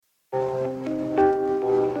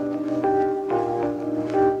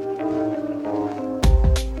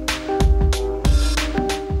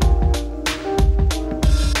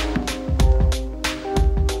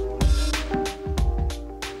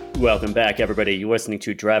Welcome back, everybody. You're listening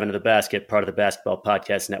to Driving to the Basket, part of the Basketball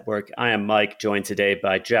Podcast Network. I am Mike, joined today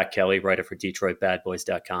by Jack Kelly, writer for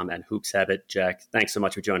DetroitBadBoys.com and Hoops Habit. Jack, thanks so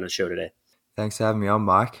much for joining the show today. Thanks for having me on,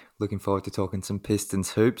 Mike. Looking forward to talking some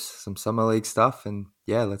Pistons hoops, some Summer League stuff, and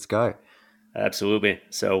yeah, let's go. Absolutely.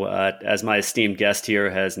 So as my esteemed guest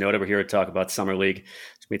here has noted, we're here to talk about Summer League. We're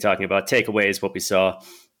going to be talking about takeaways, what we saw,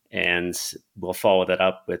 and we'll follow that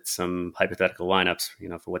up with some hypothetical lineups,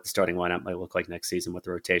 for what the starting lineup might look like next season, what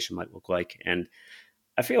the rotation might look like. And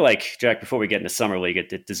I feel like, Jack, before we get into Summer League,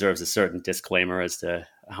 it deserves a certain disclaimer as to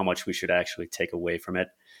how much we should actually take away from it.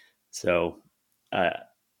 So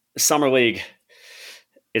Summer League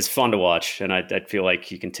is fun to watch, and I feel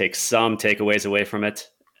like you can take some takeaways away from it.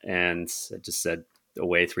 And I just said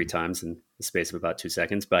away 3 times in the space of about 2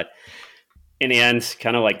 seconds. But in the end,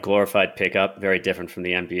 kind of like glorified pickup, very different from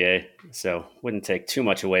the NBA. So wouldn't take too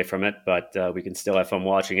much away from it, but we can still have fun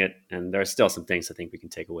watching it. And there are still some things I think we can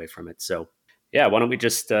take away from it. So yeah, why don't we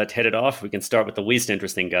just hit it off? We can start with the least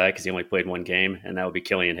interesting guy because he only played 1 game, and that would be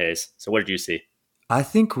Killian Hayes. So what did you see? I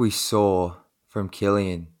think we saw from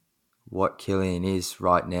Killian what Killian is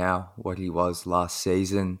right now, what he was last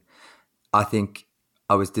season. I think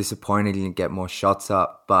I was disappointed he didn't get more shots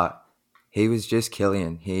up, but he was just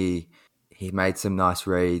Killian. He made some nice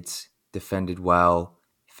reads, defended well,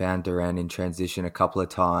 found Durant in transition a couple of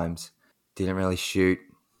times, didn't really shoot,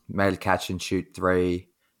 made a catch and shoot 3.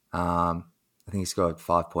 I think he scored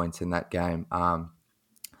 5 points in that game.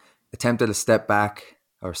 Attempted a step back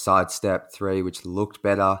or a sidestep 3, which looked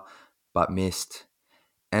better, but missed.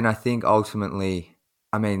 And I think ultimately,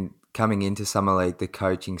 coming into Summer League, the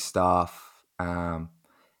coaching staff,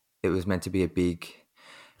 it was meant to be a big,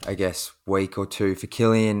 week or 2 for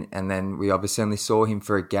Killian. And then we obviously only saw him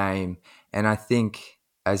for a game. And I think,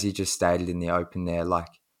 as you just stated in the open there,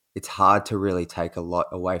 it's hard to really take a lot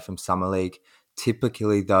away from Summer League.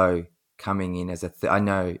 Typically, though, coming in as I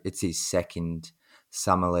know it's his second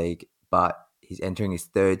Summer League, but he's entering his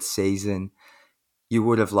 3rd season. You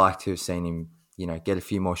would have liked to have seen him, get a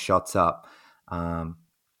few more shots up,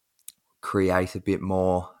 create a bit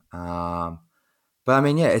more. But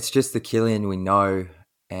it's just the Killian we know,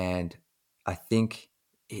 and I think,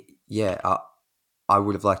 I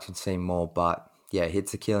would have liked to see more, but yeah,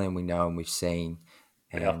 it's the Killian we know and we've seen,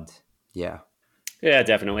 and yeah. Yeah,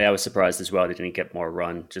 definitely. I was surprised as well that he didn't get more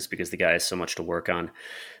run just because the guy has so much to work on.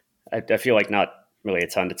 I feel like not really a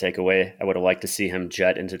ton to take away. I would have liked to see him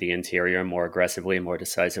jet into the interior more aggressively, more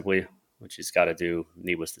decisively, which he's got to do,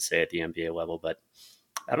 needless to say, at the NBA level. But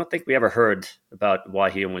I don't think we ever heard about why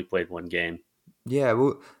he only played 1 game. Yeah,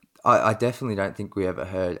 well, I definitely don't think we ever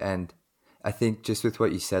heard. And I think just with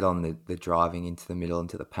what you said on the driving into the middle,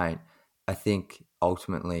 into the paint, I think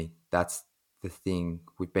ultimately that's the thing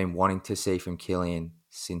we've been wanting to see from Killian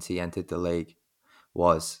since he entered the league,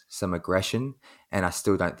 was some aggression. And I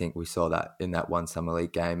still don't think we saw that in that 1 Summer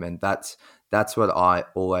League game. And that's what I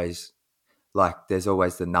always like. There's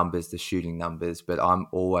always the numbers, the shooting numbers, but I'm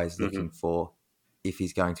always looking for if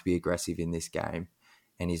he's going to be aggressive in this game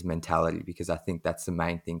and his mentality, because I think that's the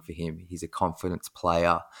main thing for him. He's a confidence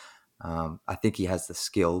player. I think he has the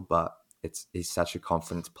skill, but he's such a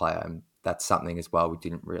confidence player, and that's something as well we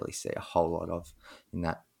didn't really see a whole lot of in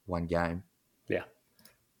that 1 game.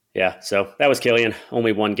 Yeah. So that was Killian,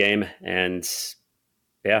 only 1 game, and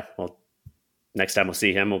yeah, well, next time we'll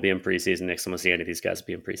see him, we'll be in preseason. Next time we'll see any of these guys, will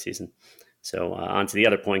be in preseason. So on to the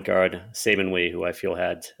other point guard, Saben Lee, who I feel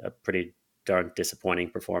had a pretty darn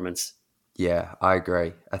disappointing performance. Yeah, I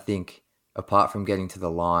agree. I think apart from getting to the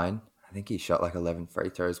line, I think he shot 11 free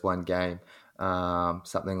throws 1 game,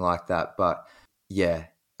 something like that. But yeah,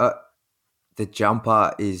 the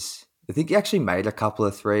jumper is, I think he actually made a couple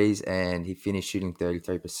of threes and he finished shooting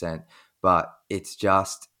 33%, but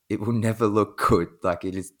it will never look good.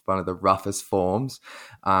 It is one of the roughest forms.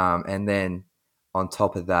 And then on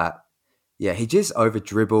top of that, yeah, he just over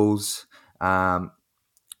dribbles. I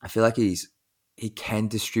feel like he can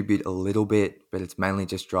distribute a little bit, but it's mainly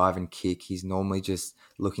just drive and kick. He's normally just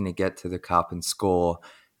looking to get to the cup and score.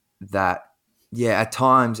 That, yeah, at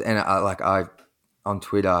times, and I on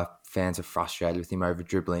Twitter, fans are frustrated with him over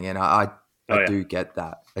dribbling, and I do get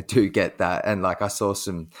that. I do get that, and I saw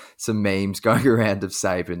some memes going around of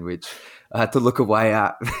Saben, which I had to look away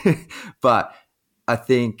at. But I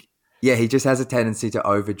think, yeah, he just has a tendency to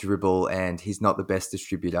over dribble, and he's not the best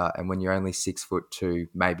distributor. And when you're only 6'2",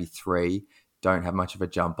 maybe 3, don't have much of a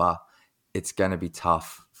jumper, it's going to be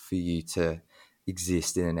tough for you to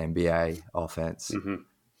exist in an NBA offense. Mm-hmm.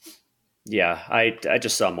 Yeah, I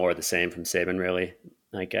just saw more of the same from Saben, really.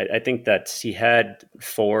 I think that he had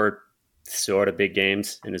 4 sort of big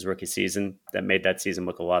games in his rookie season that made that season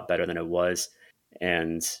look a lot better than it was.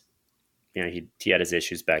 And he had his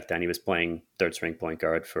issues back then. He was playing third string point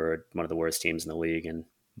guard for one of the worst teams in the league. And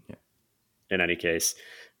Yeah. in any case,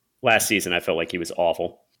 last season I felt like he was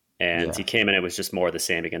awful. And Yeah. he came in, it was just more of the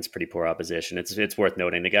same against pretty poor opposition. It's worth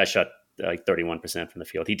noting the guy shot like 31% from the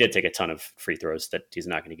field. He did take a ton of free throws that he's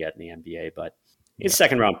not going to get in the NBA, but he's a Yeah.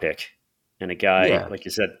 second round pick. And a guy, Yeah. like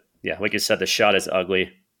you said, the shot is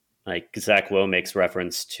ugly. Like Zach Lowe makes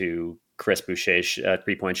reference to Chris Boucher's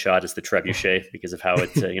 3-point shot as the trebuchet because of how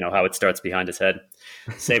it how it starts behind his head.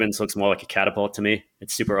 Saban's looks more like a catapult to me.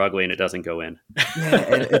 It's super ugly and it doesn't go in. Yeah,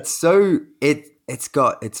 and it's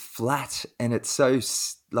flat and it's so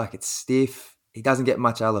like it's stiff. He doesn't get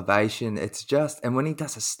much elevation. It's just, and when he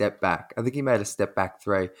does a step back, I think he made a step back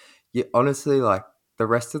three. You honestly, like, the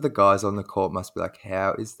rest of the guys on the court must be like,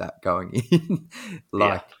 how is that going in?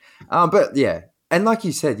 Like, but yeah, and like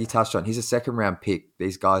you said, you touched on, he's a second round pick.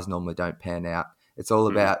 These guys normally don't pan out. It's all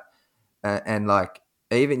about, and like,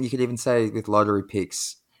 even you could even say with lottery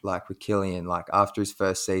picks, like with Killian, like after his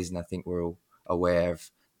first season, I think we're all aware of,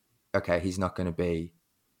 okay, he's not going to be.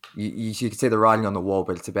 You can see the writing on the wall,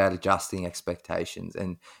 but it's about adjusting expectations,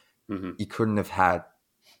 and you couldn't have had.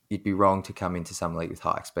 You'd be wrong to come into some league with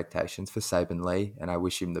high expectations for Saben Lee, and I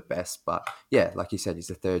wish him the best. But yeah, like you said, he's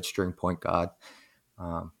a third string point guard,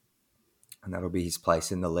 and that'll be his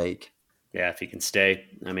place in the league. Yeah, if he can stay.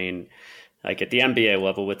 I mean, like at the NBA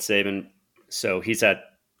level with Saban, so he's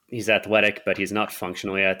athletic, but he's not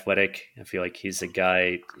functionally athletic. I feel like he's a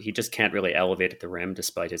guy, he just can't really elevate at the rim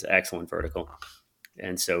despite his excellent vertical.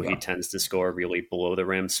 And so he tends to score really below the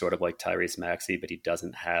rim, sort of like Tyrese Maxey, but he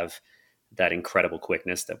doesn't have that incredible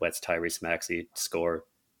quickness that lets Tyrese Maxey score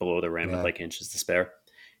below the rim with like inches to spare.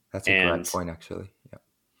 That's a great point, actually.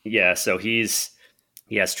 Yeah, so he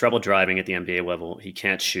has trouble driving at the NBA level. He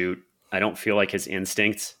can't shoot. I don't feel like his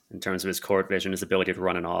instincts in terms of his court vision, his ability to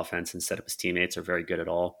run an offense and set up his teammates are very good at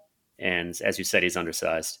all. And as you said, he's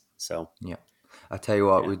undersized. So yeah, I tell you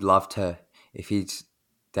what, we'd love to, if he's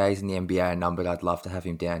days in the NBA are numbered, I'd love to have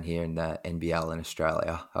him down here in the NBL in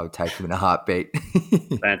Australia. I would take him in a heartbeat.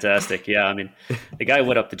 Fantastic. Yeah, I mean, the guy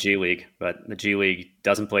lit up the G League, but the G League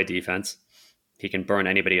doesn't play defense. He can burn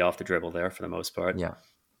anybody off the dribble there for the most part. Yeah.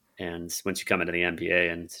 And once you come into the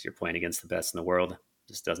NBA and you're playing against the best in the world, it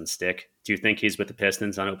just doesn't stick. Do you think he's with the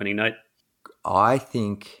Pistons on opening night? I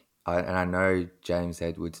think, and I know James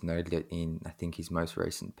Edwards noted it in, I think, his most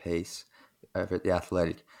recent piece over at The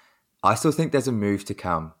Athletic. I still think there's a move to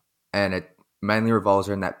come, and it mainly revolves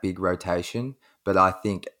around that big rotation. But I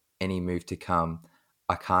think any move to come,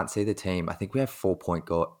 I can't see the team. I think we have 4-point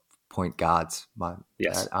guards.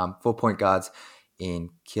 4-point guards in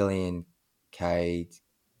Killian, Cade,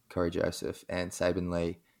 Corey Joseph, and Saben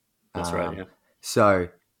Lee. That's right, yeah. So,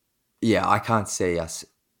 yeah, I can't see us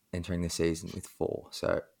entering the season with 4.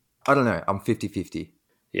 So, I don't know. I'm 50-50.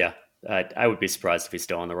 Yeah, I would be surprised if he's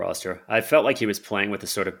still on the roster. I felt like he was playing with a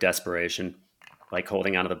sort of desperation, like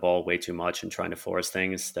holding onto the ball way too much and trying to force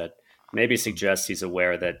things that maybe suggests he's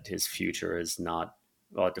aware that his future is not,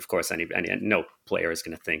 well, of course, no player is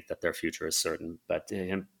going to think that their future is certain, but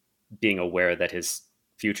him being aware that his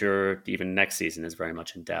future, even next season, is very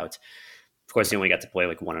much in doubt. Of course, he only got to play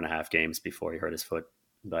like 1.5 games before he hurt his foot,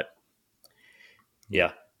 but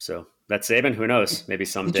yeah, so that's Saban. Who knows? Maybe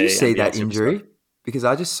someday. Did you see NBA that superstar. injury? Because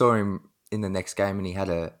I just saw him in the next game and he had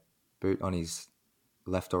a boot on his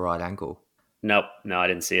left or right ankle. No, I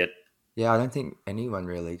didn't see it. Yeah, I don't think anyone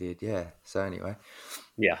really did. Yeah. So anyway.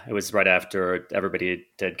 Yeah, it was right after everybody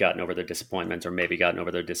had gotten over their disappointment, or maybe gotten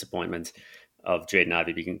over their disappointment of Jaden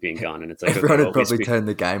Ivey being gone, and it's like everyone had probably turned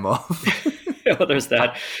the game off. Well, there's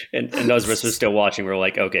that, and those of us who are still watching, we're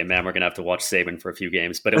like, okay, man, we're gonna have to watch Saban for a few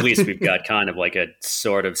games, but at least we've got kind of like a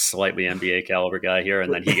sort of slightly NBA caliber guy here,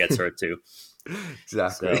 and then he gets hurt too.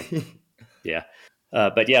 Exactly. So, yeah,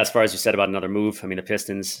 but yeah, as far as you said about another move, I mean, the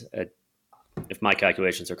Pistons, if my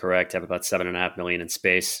calculations are correct, have about $7.5 million in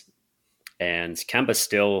space, and Kemba's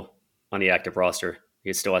still on the active roster.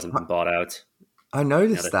 He still hasn't been bought out. I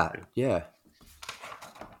noticed that. Yeah.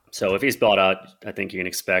 So if he's bought out, I think you can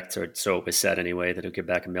expect, or so it was said anyway, that he'll give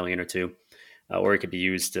back $1 million or $2 million, or it could be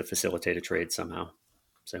used to facilitate a trade somehow.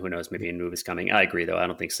 So who knows? Maybe a move is coming. I agree, though. I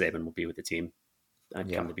don't think Saban will be with the team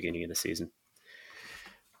come the beginning of the season.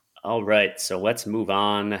 All right, so let's move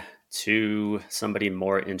on to somebody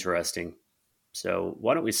more interesting. So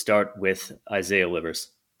why don't we start with Isaiah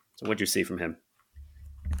Livers? So what did you see from him?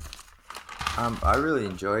 I really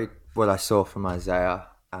enjoyed what I saw from Isaiah.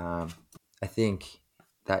 I think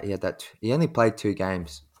that he only played 2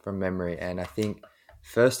 games from memory, and I think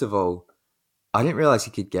first of all, I didn't realize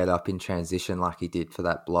he could get up in transition like he did for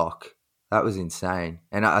that block. That was insane.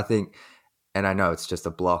 And I think, and I know it's just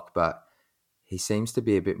a block, but he seems to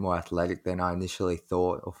be a bit more athletic than I initially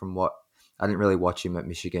thought, or from what I didn't really watch him at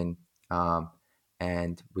Michigan,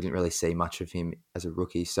 and we didn't really see much of him as a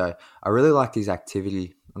rookie. So I really liked his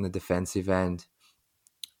activity on the defensive end,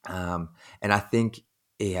 and I think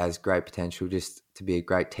he has great potential just to be a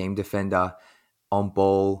great team defender. On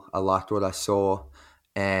ball, I liked what I saw,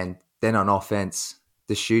 and then on offense,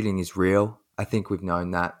 the shooting is real. I think we've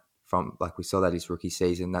known that from, like, we saw that his rookie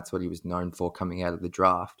season. That's what he was known for coming out of the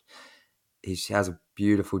draft. He has a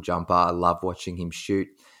beautiful jumper. I love watching him shoot.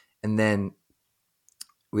 And then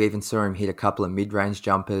we even saw him hit a couple of mid-range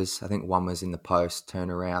jumpers. I think one was in the post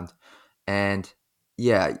turnaround. And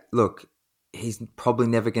yeah, look, he's probably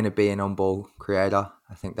never going to be an on-ball creator.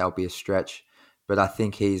 I think that'll be a stretch. But I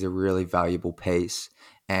think he's a really valuable piece.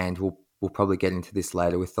 And we'll probably get into this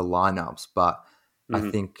later with the lineups. But I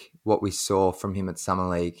think what we saw from him at Summer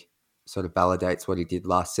League sort of validates what he did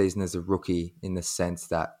last season as a rookie, in the sense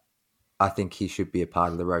that I think he should be a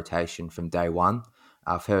part of the rotation from day one.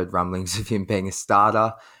 I've heard rumblings of him being a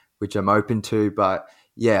starter, which I'm open to. But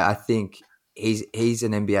yeah, I think he's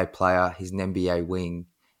an NBA player. He's an NBA wing.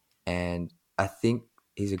 And I think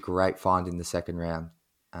he's a great find in the second round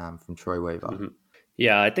from Troy Weaver. Mm-hmm.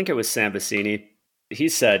 Yeah, I think it was Sam Vecini. He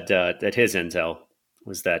said that his intel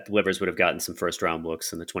was that Livers would have gotten some first-round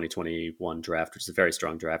looks in the 2021 draft, which is a very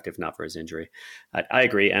strong draft, if not for his injury. I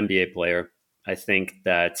agree, NBA player. I think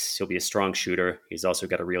that he'll be a strong shooter. He's also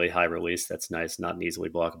got a really high release. That's nice, not an easily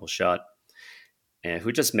blockable shot. And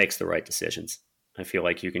who just makes the right decisions. I feel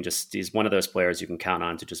like he's one of those players you can count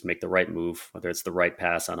on to just make the right move, whether it's the right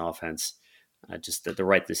pass on offense, just the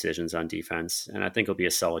right decisions on defense. And I think he'll be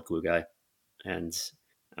a solid glue guy. And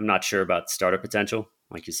I'm not sure about starter potential.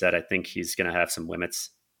 Like you said, I think he's going to have some limits.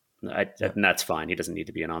 And that's fine. He doesn't need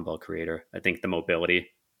to be an on-ball creator. I think the mobility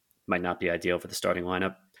might not be ideal for the starting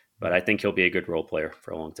lineup, but I think he'll be a good role player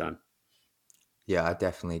for a long time. Yeah, I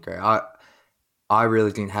definitely agree. I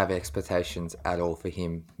really didn't have expectations at all for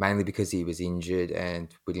him, mainly because he was injured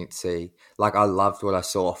and we didn't see. Like, I loved what I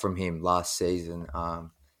saw from him last season.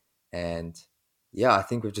 And yeah, I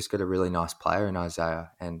think we've just got a really nice player in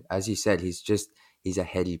Isaiah. And as you said, he's a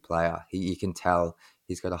heady player. You can tell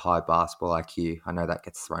he's got a high basketball IQ. I know that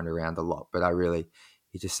gets thrown around a lot, but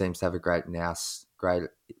he just seems to have a great nous, great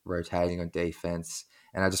rotating on defense.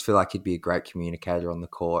 And I just feel like he'd be a great communicator on the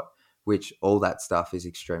court, which all that stuff is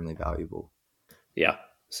extremely valuable. Yeah,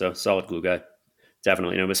 so solid glue guy.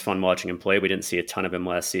 Definitely. And it was fun watching him play. We didn't see a ton of him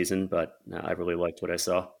last season, but I really liked what I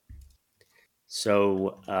saw.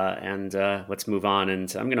 So, let's move on.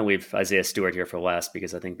 And I'm going to leave Isaiah Stewart here for last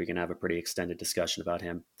because I think we can have a pretty extended discussion about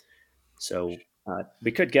him. So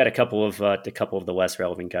we could get a couple of the less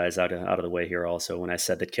relevant guys out of the way here also. When I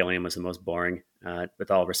said that Killian was the most boring,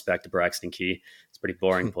 with all respect to Braxton Key, it's a pretty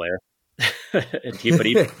boring player.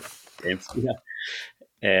 Yeah.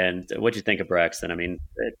 And what'd you think of Braxton? I mean,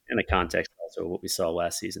 in the context also of what we saw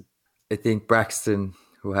last season. I think Braxton,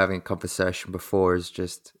 who we were having a conversation before, is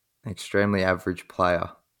just an extremely average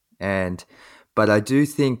player. But I do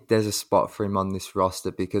think there's a spot for him on this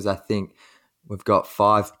roster because I think we've got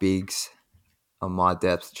 5 bigs on my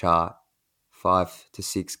depth chart, 5 to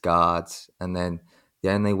 6 guards, and then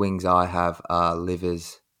the only wings I have are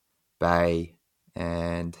Livers, Bay,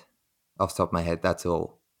 and off the top of my head, that's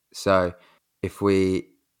all. So if we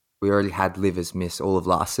already had Livers miss all of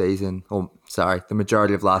last season, the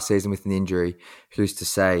majority of last season with an injury, who's to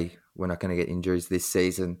say we're not going to get injuries this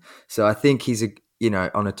season? So I think he's on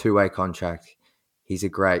a 2-way contract, he's a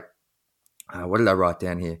great, what did I write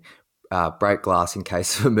down here? Break glass in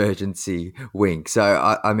case of emergency wing. So,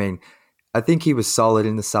 I think he was solid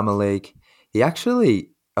in the Summer League. I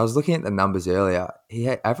was looking at the numbers earlier. He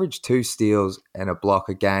had averaged 2 steals and a block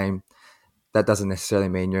a game. That doesn't necessarily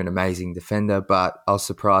mean you're an amazing defender, but I was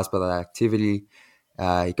surprised by that activity.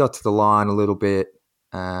 He got to the line a little bit,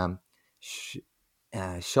 shot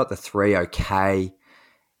the 3 okay.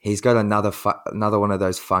 He's got another one of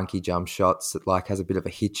those funky jump shots that has a bit of a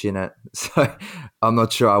hitch in it. So I'm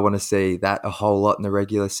not sure I want to see that a whole lot in the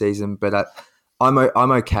regular season, but I'm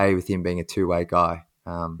okay with him being a 2-way guy.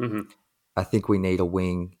 I think we need a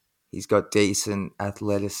wing. He's got decent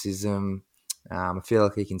athleticism. I feel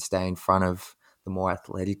like he can stay in front of the more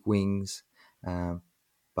athletic wings.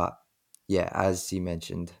 But yeah, as you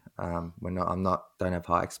mentioned, don't have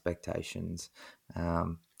high expectations.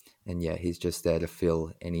 And yeah, he's just there to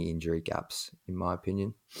fill any injury gaps, in my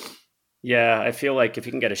opinion. Yeah, I feel like if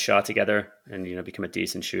you can get a shot together and become a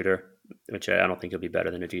decent shooter, which I don't think he'll be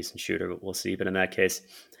better than a decent shooter, but we'll see. But in that case,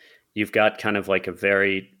 you've got kind of like a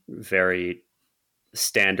very, very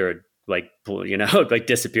standard,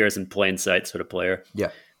 disappears in plain sight sort of player.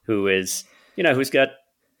 Yeah, who's got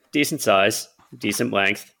decent size, decent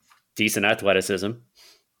length, decent athleticism.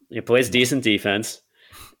 He plays decent defense,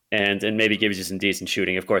 and maybe gives you some decent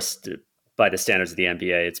shooting. Of course, by the standards of the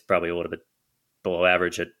NBA, it's probably a little bit below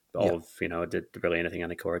average at all Yeah. of did really anything on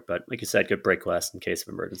the court. But like you said, good break glass in case of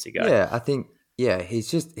emergency guy. Yeah, I think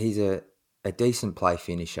he's a decent play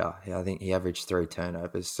finisher. I think he averaged 3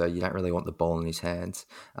 turnovers, so you don't really want the ball in his hands.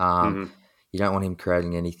 Mm-hmm. You don't want him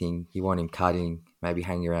creating anything. You want him cutting, maybe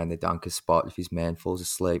hanging around the dunker spot if his man falls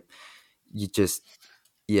asleep. You just,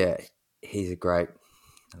 yeah, he's a great,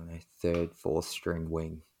 I don't know, third, fourth string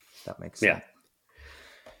wing. If that makes Yeah. sense.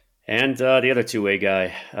 And the other two-way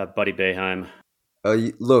guy, Buddy Boeheim.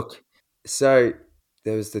 Look, so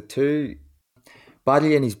there was the two,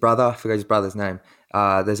 Buddy and his brother. I forgot his brother's name.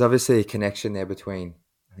 There's obviously a connection there between,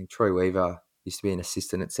 I think Troy Weaver used to be an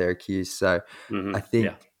assistant at Syracuse. So Mm-hmm. I think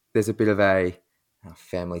Yeah. there's a bit of a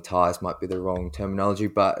family ties might be the wrong terminology,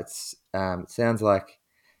 but it sounds like,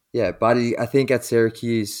 yeah, Buddy, I think at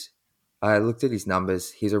Syracuse, I looked at his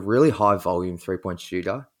numbers. He's a really high volume 3-point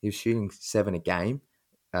shooter. He was shooting 7 a game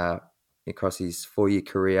uh, across his 4-year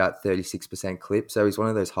career at 36% clip. So he's one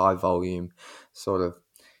of those high volume, sort of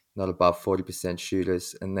not above 40%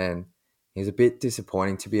 shooters. And then he's a bit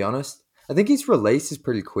disappointing, to be honest. I think his release is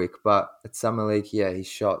pretty quick, but at Summer League, yeah, he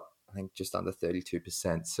shot, I think, just under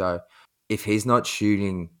 32%. So if he's not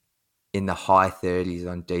shooting in the high 30s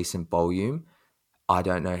on decent volume, I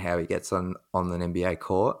don't know how he gets on an NBA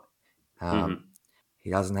court. Mm-hmm.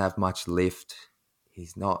 He doesn't have much lift.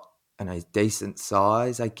 He's not, I know he's decent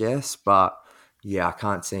size, I guess, but yeah, I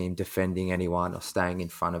can't see him defending anyone or staying in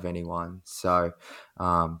front of anyone. So,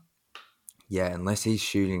 yeah, unless he's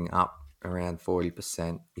shooting up around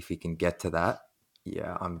 40%, if he can get to that,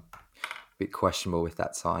 yeah, I'm a bit questionable with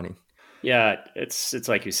that signing. Yeah, it's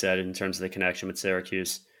like you said in terms of the connection with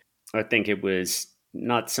Syracuse. I think it was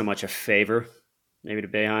not so much a favor, maybe to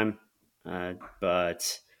Boeheim,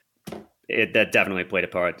 but that definitely played a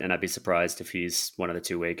part. And I'd be surprised if he's one of the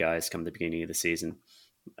two-way guys come the beginning of the season.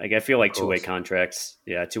 Like I feel like two-way contracts,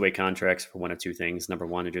 two-way contracts for one of two things. Number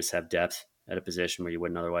one, to just have depth at a position where you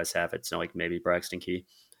wouldn't otherwise have it. So like maybe Braxton Key,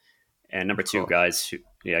 and number two, guys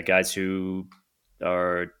who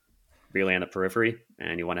are really on the periphery,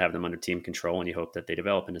 and you want to have them under team control, and you hope that they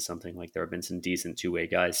develop into something. Like there have been some decent two-way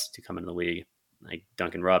guys to come into the league, like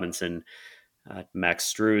Duncan Robinson,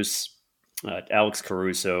 Max Strus, Alex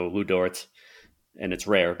Caruso, Lou Dort, and it's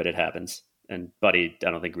rare, but it happens. And Buddy,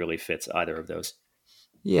 I don't think really fits either of those.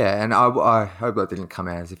 Yeah, and I hope that didn't come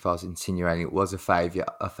out as if I was insinuating it was a favor.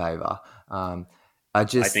 I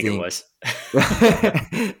think it was.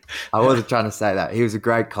 I wasn't trying to say that. He was a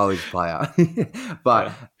great college player. But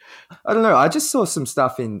yeah. I don't know. I just saw some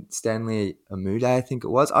stuff in Stanley Amude, I think it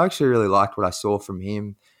was. I actually really liked what I saw from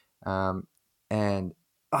him. And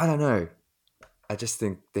I don't know. I just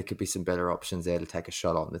think there could be some better options there to take a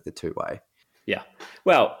shot on with the two-way. Yeah.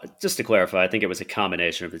 Well, just to clarify, I think it was a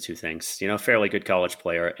combination of the two things. Fairly good college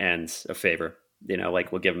player and a favor.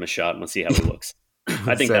 Like we'll give him a shot and we'll see how he looks.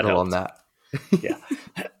 I think that helped. On that. Yeah.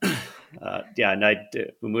 And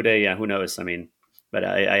Umude, who knows? I mean, but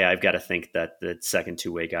I've got to think that the second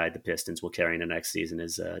two-way guy the Pistons will carry in the next season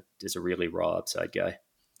is a really raw upside guy.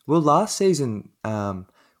 Well, last season,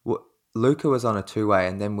 Luka was on a two-way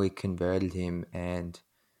and then we converted him and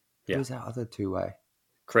who was our other two-way?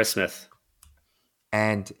 Chris Smith.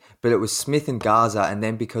 But it was Smith and Garza, and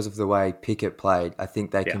then because of the way Pickett played, I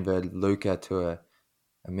think they converted Luka to a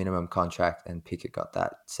minimum contract, and Pickett got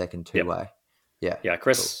that second two-way. Yeah.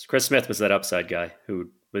 Chris Smith was that upside guy who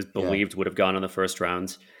was believed would have gone in the first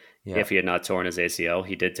round if he had not torn his ACL.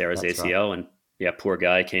 He did tear his ACL, right. And poor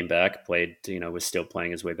guy came back, played, was still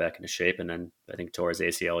playing his way back into shape, and then I think tore his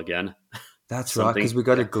ACL again. That's right, because we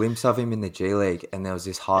got a glimpse of him in the G League, and there was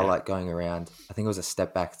this highlight going around. I think it was a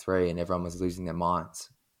step back three, and everyone was losing their minds.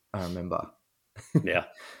 I remember. Yeah.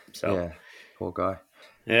 So poor guy.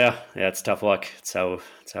 Yeah, it's tough luck. It's how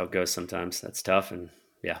it goes sometimes. That's tough, and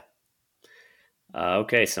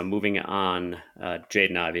okay, so moving on,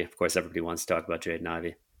 Jaden Ivey. Of course, everybody wants to talk about Jaden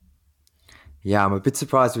Ivey. Yeah, I'm a bit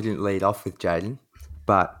surprised we didn't lead off with Jaden,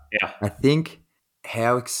 but I think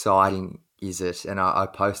how exciting is it? And I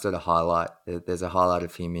posted a highlight. There's a highlight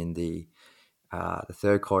of him in the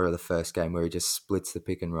third quarter of the first game where he just splits the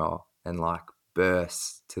pick and roll and like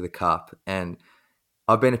bursts to the cup. And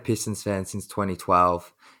I've been a Pistons fan since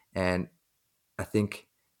 2012, and I think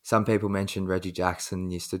some people mentioned Reggie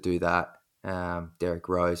Jackson used to do that, Derrick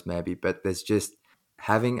Rose maybe, but there's just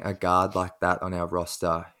having a guard like that on our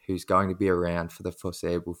roster who's going to be around for the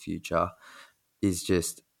foreseeable future is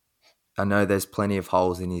just, I know there's plenty of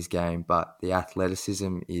holes in his game, but the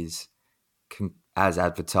athleticism is as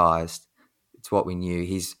advertised. It's what we knew.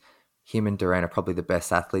 him and Durant are probably the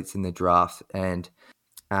best athletes in the draft. And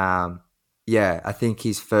I think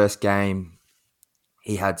his first game,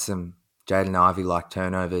 he had some Jaden Ivey-like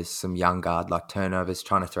turnovers, some young guard-like turnovers,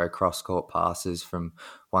 trying to throw cross-court passes from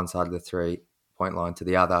one side of the three-point line to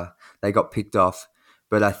the other. They got picked off.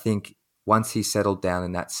 But I think once he settled down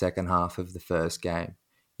in that second half of the first game,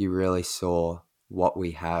 you really saw what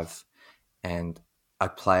we have and a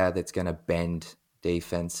player that's going to bend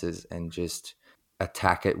defenses and just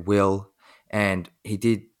attack at will. And he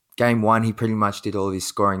did game one, he pretty much did all of his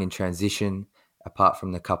scoring in transition, apart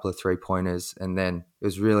from the couple of 3-pointers. And then it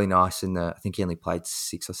was really nice I think he only played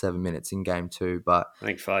 6 or 7 minutes in game two, but I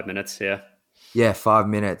think 5 minutes. Yeah. Yeah, 5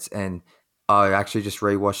 minutes. And I actually just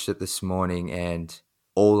rewatched it this morning, and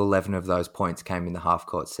all 11 of those points came in the half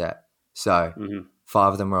court set. So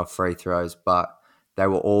 5 of them were off free throws, but they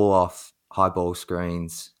were all off high ball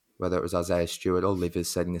screens, whether it was Isaiah Stewart or Livers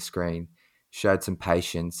setting the screen. Showed some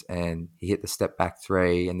patience, and he hit the step back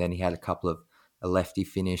three, and then he had a lefty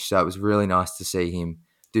finish. So it was really nice to see him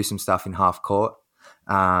do some stuff in half court,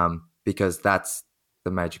 because that's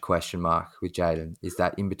the major question mark with Jaden, is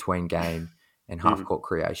that in between game and half court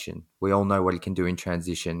creation. We all know what he can do in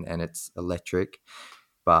transition, and it's electric,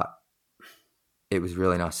 but it was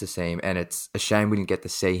really nice to see him. And it's a shame we didn't get to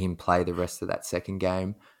see him play the rest of that second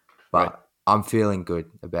game, but I'm feeling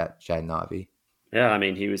good about Jaden Ivey. Yeah, I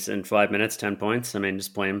mean, he was in 5 minutes, 10 points. I mean,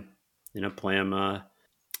 just play him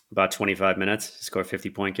about 25 minutes, score a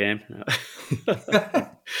 50-point game.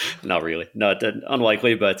 Not really. Not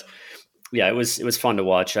unlikely, but yeah, it was fun to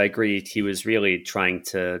watch. I agree. He was really trying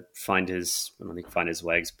to find his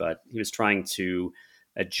legs, but he was trying to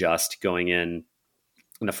adjust going in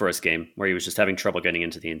the first game where he was just having trouble getting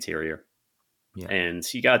into the interior. Yeah. And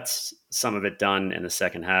he got some of it done in the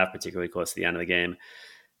second half, particularly close to the end of the game.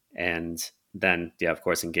 And then, yeah, of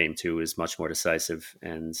course, in game two is much more decisive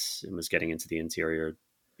and was getting into the interior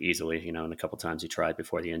easily, and a couple times he tried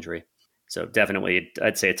before the injury. So definitely,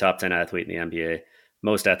 I'd say a top 10 athlete in the NBA,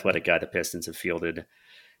 most athletic guy the Pistons have fielded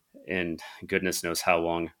in goodness knows how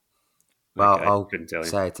long. Well, I'll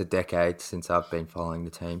say it's a decade since I've been following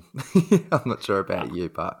the team. I'm not sure about you,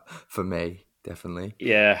 but for me, definitely.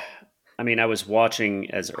 Yeah. I mean, I was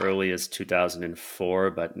watching as early as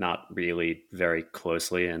 2004, but not really very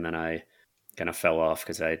closely. And then I kind of fell off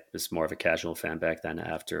because I was more of a casual fan back then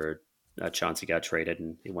after Chauncey got traded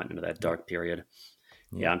and he went into that dark period.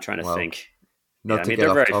 Yeah, I'm trying to think. Not to get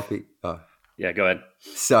off topic. Yeah, go ahead.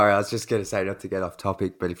 Sorry, I was just going to say not to get off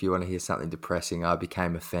topic, but if you want to hear something depressing, I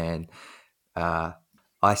became a fan.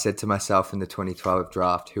 I said to myself in the 2012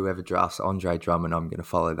 draft, whoever drafts Andre Drummond, I'm going to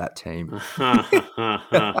follow that team. When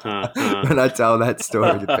I tell that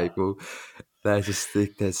story to people, they just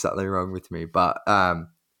think there's something wrong with me. But I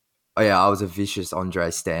was a vicious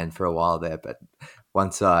Andre stan for a while there. But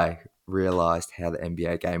once I realized how the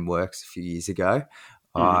NBA game works a few years ago,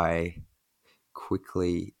 I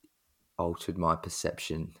quickly altered my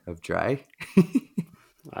perception of Dre.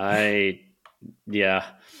 I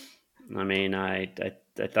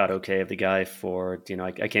thought okay of the guy for,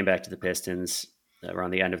 I came back to the Pistons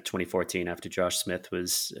around the end of 2014 after Josh Smith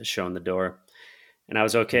was shown the door. And I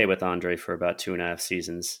was okay with Andre for about 2.5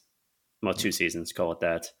 seasons. Well, 2 seasons, call it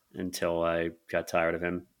that, until I got tired of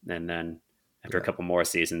him. And then after a couple more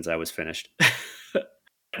seasons, I was finished. I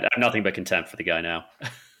have nothing but contempt for the guy now.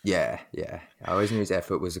 Yeah. I always knew his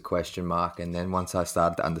effort was a question mark. And then once I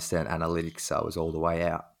started to understand analytics, I was all the way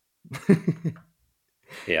out.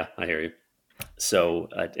 Yeah, I hear you. So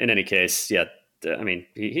in any case, yeah, I mean,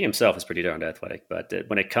 he himself is pretty darn athletic, but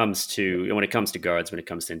when it comes to guards, when it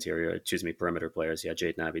comes to interior, perimeter players, yeah,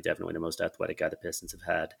 Jaden Ivey definitely the most athletic guy the Pistons have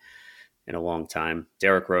had in a long time.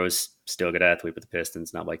 Derrick Rose, still a good athlete with the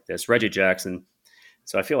Pistons, not like this. Reggie Jackson.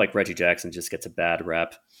 So I feel like Reggie Jackson just gets a bad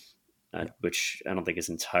rep, which I don't think is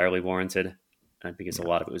entirely warranted. Because a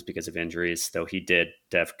lot of it was because of injuries, though he did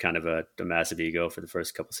have kind of a massive ego for the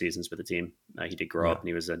first couple seasons with the team. He did grow up, and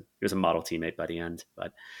he was a model teammate by the end.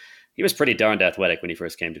 But he was pretty darned athletic when he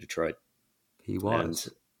first came to Detroit. He was.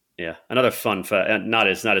 And, another fun fact, not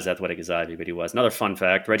as athletic as Ivy, but he was. Another fun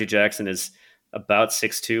fact, Reggie Jackson is about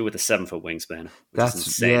 6'2" with a 7-foot wingspan. That's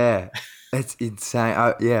insane. Yeah, it's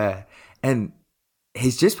insane. And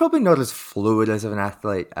he's just probably not as fluid as an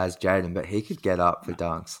athlete as Jaden, but he could get up for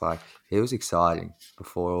dunks. Like, he was exciting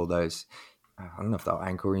before all those, I don't know if they were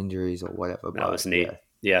ankle injuries or whatever. That was neat.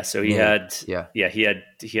 Yeah, so he had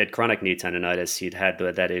chronic knee tendonitis. He'd had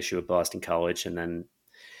that issue at Boston College, and then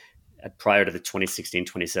prior to the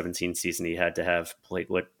 2016-2017 season, he had to have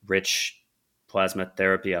platelet-rich plasma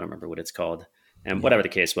therapy. I don't remember what it's called. And Yeah. whatever the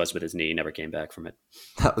case was with his knee, he never came back from it.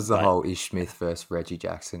 That was the But whole Ish Smith versus Reggie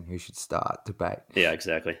Jackson who should start debate. yeah,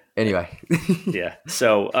 exactly. Anyway. Yeah.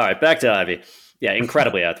 So, all right, back to Ivy. Yeah,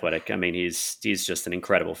 incredibly athletic. I mean, he's just an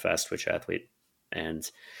incredible fast twitch athlete, and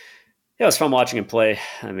yeah, it was fun watching him play.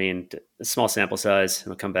 I mean, a small sample size.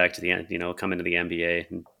 He'll come back to the end. Come into the NBA.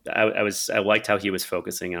 And I liked how he was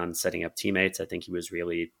focusing on setting up teammates. I think he was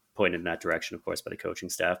really pointed in that direction, of course, by the coaching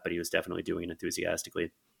staff, but he was definitely doing it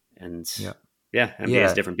enthusiastically. And Yeah. yeah, NBA is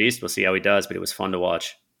a Yeah. different beast. We'll see how he does, but it was fun to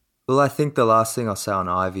watch. Well, I think the last thing I'll say on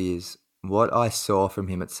Ivy is what I saw from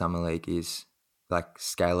him at Summer League is like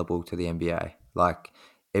scalable to the NBA. Like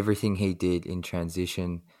everything he did in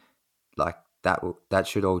transition, like that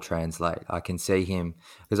should all translate. I can see him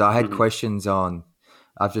because I had Mhm. questions on.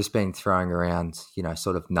 I've just been throwing around,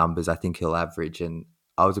 sort of numbers I think he'll average, and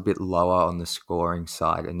I was a bit lower on the scoring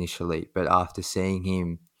side initially, but after seeing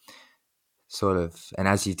him sort of, and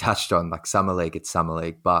as you touched on, like Summer League, it's Summer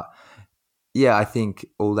League, but yeah, I think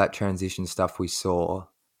all that transition stuff we saw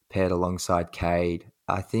paired alongside Cade,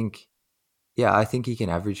 I think he can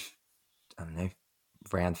average, I don't know,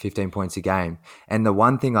 around 15 points a game. And the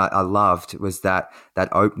one thing I loved was that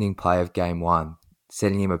opening play of game one,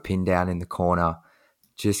 setting him a pin down in the corner,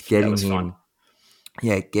 just That getting was fun.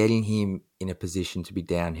 him, getting him in a position to be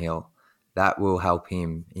downhill. That will help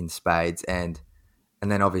him in spades. And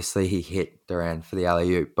then obviously he hit Durant for the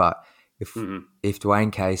alley-oop. But if Mhm. if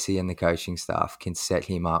Dwayne Casey and the coaching staff can set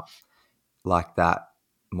him up like that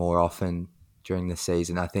more often during the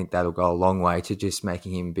season, I think that'll go a long way to just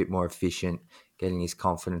making him a bit more efficient, getting his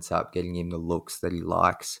confidence up, getting him the looks that he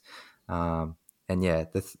likes. And yeah,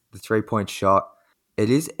 the 3-point shot, it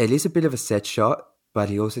is a bit of a set shot, but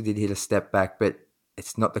he also did hit a step back, but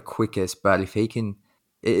it's not the quickest. But if he can,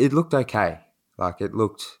 it looked okay. Like it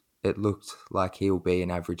looked like he'll be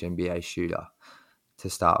an average NBA shooter to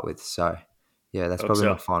start with. So yeah, that's Hope probably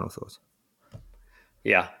my so. final thoughts.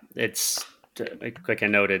 Yeah, it's like I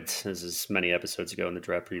noted this is many episodes ago in the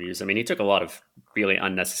draft previews. I mean, he took a lot of really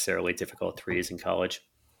unnecessarily difficult threes in college,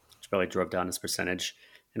 which probably drove down his percentage.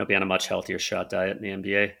 And he'll be on a much healthier shot diet in the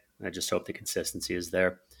NBA. I just hope the consistency is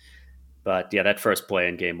there. But yeah, that first play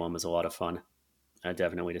in game one was a lot of fun.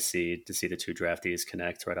 Definitely to see the two draftees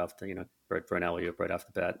connect right off the Brent Elliott right off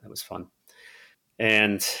the bat. That was fun.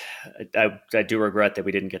 And I do regret that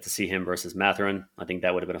we didn't get to see him versus Matherin. I think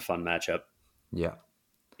that would have been a fun matchup. Yeah,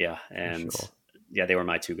 Yeah, for and sure. yeah, they were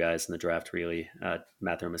my two guys in the draft. Really,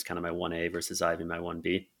 Matherin was kind of my 1A versus Ivy my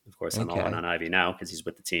 1B. Of course, I'm all in Okay. on Ivy now because he's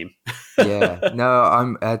with the team. Yeah.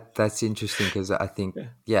 No, that's interesting because I think,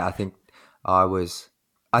 I think I was,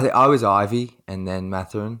 I was Ivy and then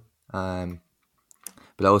Matherin,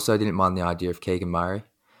 but I also didn't mind the idea of Keegan Murray.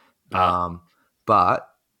 Ah, But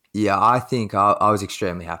yeah, I think I was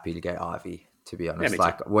extremely happy to get Ivy, to be yeah, honest. me too.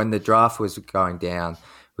 Like when the draft was going down,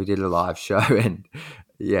 we did a live show, and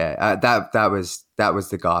yeah, that was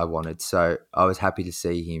the guy I wanted. So I was happy to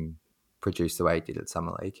see him produce the way he did at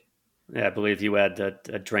Summer League. Yeah, I believe you had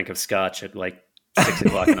a drink of scotch at like 6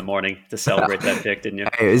 o'clock in the morning to celebrate that pick, didn't you?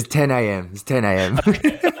 Hey, it was 10 a.m. It was 10 a.m.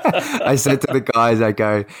 Okay. I said to the guys, I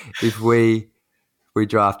go, if we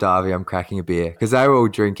draft Ivy, I'm cracking a beer because they were all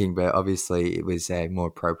drinking, but obviously it was a more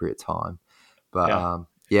appropriate time. But Yeah.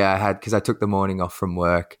 yeah, I had because I took the morning off from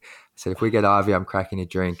work. I said if we get Ivy, I'm cracking a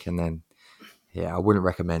drink, and then yeah, I wouldn't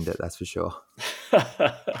recommend it. That's for sure,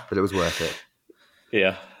 but it was worth it.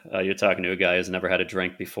 Yeah, you're talking to a guy who's never had a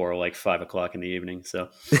drink before like 5 o'clock in the evening. So,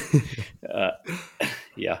 uh,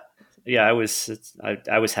 yeah, yeah, I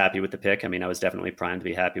was happy with the pick. I mean, I was definitely primed to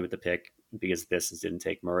be happy with the pick because this didn't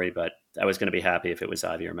take Murray, but I was going to be happy if it was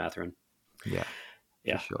Ivy or Matherin. Yeah, for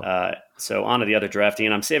Yeah. sure. So on to the other drafting,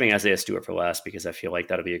 and I'm saving Isaiah Stewart for last because I feel like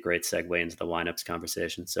that'll be a great segue into the lineups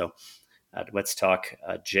conversation. So let's talk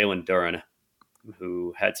Jalen Duren,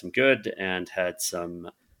 who had some good and had some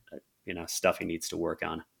stuff he needs to work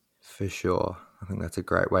on. For sure. I think that's a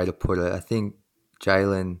great way to put it. I think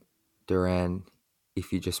Jalen Duran,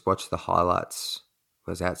 if you just watch the highlights,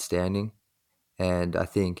 was outstanding. And I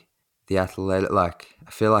think the I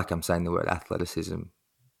feel like I'm saying the word athleticism.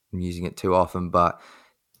 I'm using it too often, but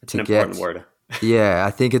It's to an important get, word. yeah,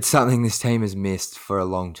 I think it's something this team has missed for a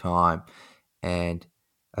long time. And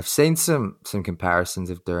I've seen some comparisons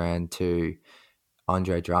of Duran to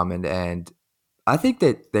Andre Drummond, and I think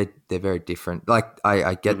that they're very different. Like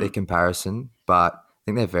I get the Hmm. comparison, but I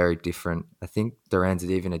think they're very different. I think Duran's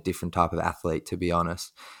even a different type of athlete, to be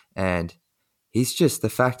honest. And he's just the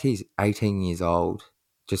fact he's 18 years old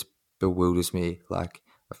just bewilders me. Like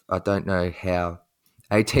I don't know how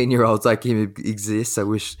 18-year-olds like him exist. I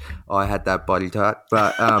wish I had that body type,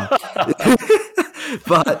 but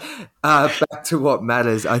but back to what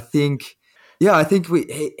matters. I think. Yeah, I think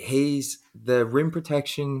he's the rim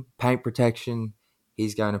protection, paint protection.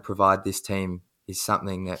 He's going to provide this team is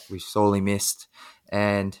something that we've sorely missed,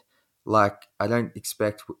 and like I don't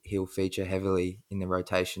expect he'll feature heavily in the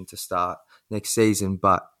rotation to start next season.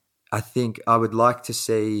 But I think I would like to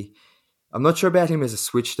see. I'm not sure about him as a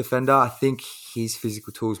switch defender. I think his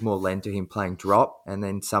physical tools more lend to him playing drop, and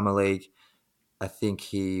then summer league. I think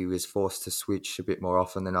he was forced to switch a bit more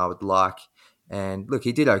often than I would like. And look,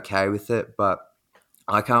 he did okay with it, but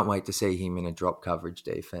I can't wait to see him in a drop coverage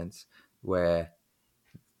defense where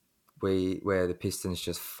where the Pistons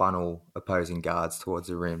just funnel opposing guards towards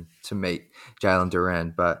the rim to meet Jalen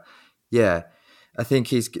Duran. But yeah, I think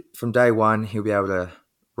he's from day one he'll be able to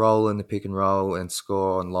roll in the pick and roll and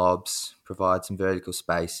score on lobs, provide some vertical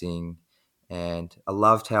spacing. And I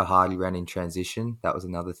loved how hard he ran in transition. That was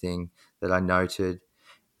another thing that I noted.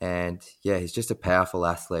 And yeah, he's just a powerful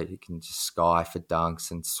athlete. He can just sky for dunks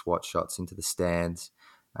and swat shots into the stands.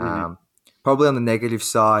 Hmm. Um, Probably on the negative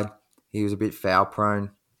side, he was a bit foul prone.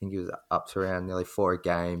 I think he was up to around nearly 4 a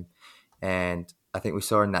game. And I think we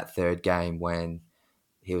saw in that third game when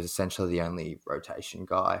he was essentially the only rotation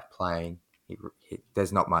guy playing.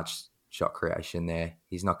 There's not much shot creation there.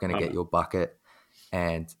 He's not going to get Okay. you a bucket.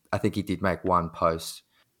 And I think he did make one post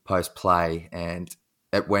play, and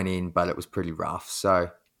it went in, but it was pretty rough. So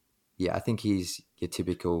yeah, I think he's your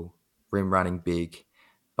typical rim running big,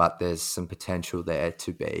 but there's some potential there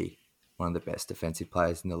to be one of the best defensive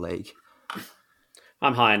players in the league.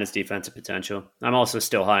 I'm high on his defensive potential. I'm also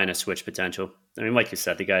still high on his switch potential. I mean, like you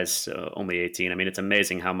said, the guy's only 18. I mean, it's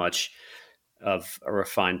amazing how much of a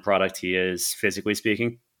refined product he is, physically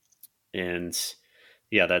speaking. And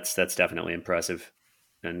yeah, that's definitely impressive.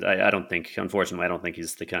 And I don't think, unfortunately, I don't think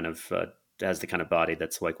he's the kind of has the kind of body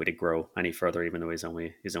that's likely to grow any further, even though he's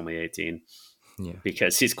only 18, Yeah.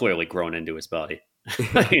 because he's clearly grown into his body,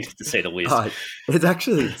 to say the least. Oh, it's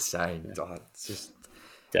actually insane. Oh, it's just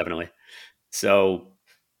Definitely. So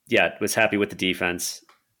yeah, was happy with the defense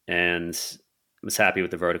and was happy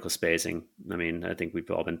with the vertical spacing. I mean, I think we've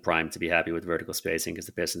all been primed to be happy with vertical spacing because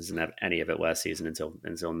the Pistons didn't have any of it last season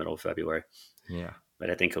until middle of February. yeah. But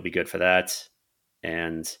I think he'll be good for that.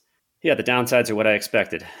 And yeah, the downsides are what I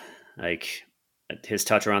expected. Like his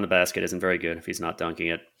touch around the basket isn't very good if he's not dunking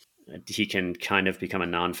it. He can kind of become a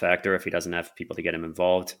non-factor if he doesn't have people to get him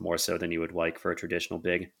involved, more so than you would like for a traditional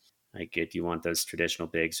big. Like, do you want those traditional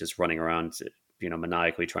bigs just running around,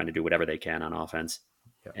 maniacally trying to do whatever they can on offense?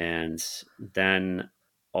 Yeah. And then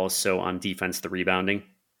also on defense, the rebounding.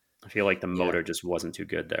 I feel like the Yeah. motor just wasn't too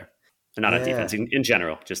good there. And not on defense, Yeah. in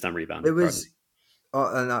general, just on It rebounding. Pardon me. was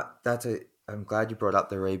oh, and I'm glad you brought up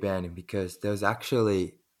the rebounding because there was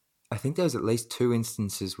actually I think there was at least 2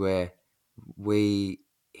 instances where he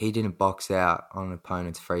didn't box out on an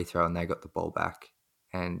opponent's free throw and they got the ball back.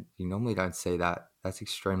 And you normally don't see that. That's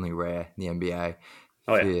extremely rare in the NBA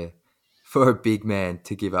Oh, yeah. for a big man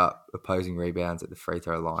to give up opposing rebounds at the free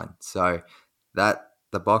throw line. So that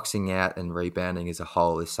the boxing out and rebounding as a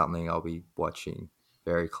whole is something I'll be watching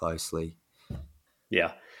very closely.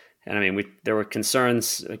 Yeah. And I mean, there were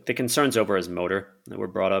concerns, like the concerns over his motor that were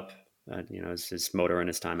brought up, his motor and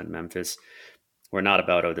his time at Memphis were not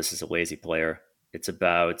about, oh, this is a lazy player. It's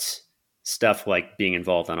about stuff like being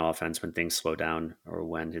involved on offense when things slow down or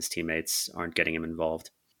when his teammates aren't getting him involved.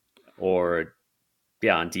 Or,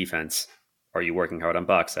 yeah, on defense, are you working hard on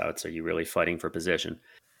box outs? Are you really fighting for position?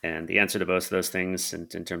 And the answer to both of those things in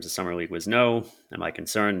terms of Summer League was no. Am I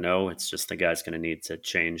concerned? No. It's just the guy's going to need to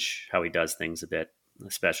change how he does things a bit,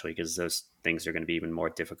 especially because those things are going to be even more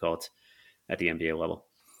difficult at the NBA level.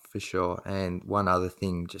 For sure. And one other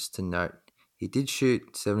thing just to note, he did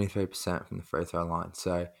shoot 73% from the free throw line.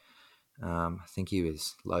 So I think he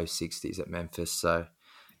was low 60s at Memphis. So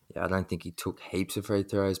yeah, I don't think he took heaps of free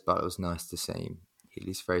throws, but it was nice to see him hit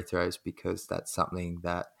his free throws because that's something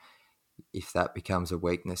that if that becomes a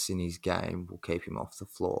weakness in his game, will keep him off the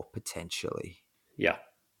floor potentially. Yeah.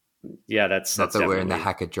 Yeah, that's Not that we're in the definitely.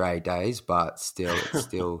 Hacker Dre days, but still, it's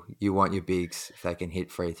still you want your bigs if they can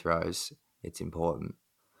hit free throws. It's important.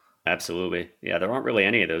 Absolutely. Yeah, there aren't really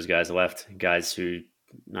any of those guys left. Guys who,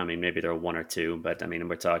 I mean, maybe there are one or two, but I mean,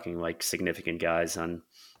 we're talking like significant guys on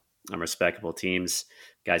respectable teams,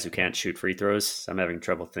 guys who can't shoot free throws. I'm having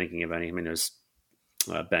trouble thinking of any. I mean, there's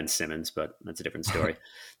Ben Simmons, but that's a different story.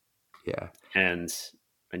 Yeah, And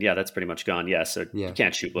and yeah, that's pretty much gone. Yeah, so you yeah,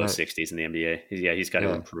 can't shoot low no, 60s in the NBA. Yeah, he's got to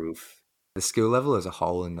yeah. improve. The skill level as a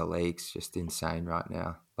whole in the league's just insane right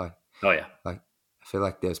now. Oh yeah, I feel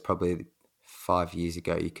like there's probably 5 years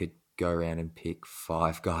ago you could go around and pick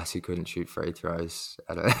 5 guys who couldn't shoot free throws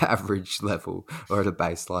at an average level or at a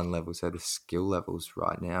baseline level. So the skill levels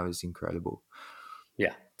right now is incredible.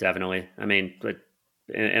 yeah, definitely. I mean, but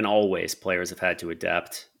in all ways, players have had to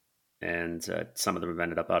adapt, and some of them have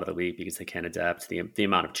ended up out of the league because they can't adapt. The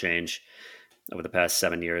amount of change over the past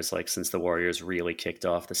 7 years, like since the Warriors really kicked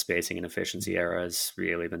off the spacing and efficiency era, has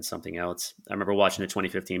really been something else. I remember watching the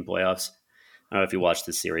 2015 playoffs. I don't know if you watched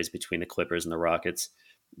the series between the Clippers and the Rockets,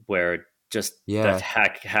 where just that Yeah,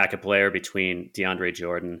 hack a player between DeAndre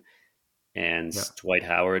Jordan and yeah, Dwight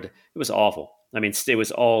Howard. It was awful. I mean, it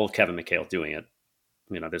was all Kevin McHale doing it.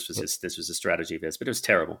 This was yeah. a strategy of his, but it was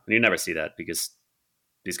terrible. And you never see that because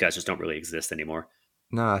these guys just don't really exist anymore.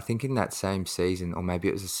 No, I think in that same season, or maybe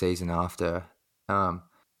it was the season after, um,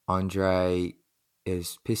 Andre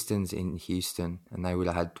is Pistons in Houston, and they would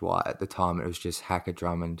have had Dwight at the time. It was just Hacker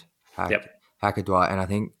Drummond, Yep. Hacker Dwight, and I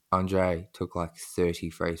think Andre took like 30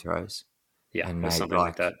 free throws Yeah, and it was made something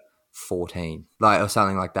like like that. 14, like or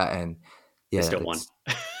something like that. And They yeah, still won. it's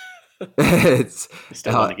it's They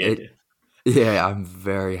still won the game. it. Yeah, I'm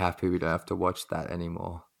very happy we don't have to watch that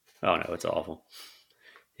anymore. Oh no, it's awful.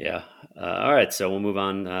 Yeah. All right, so we'll move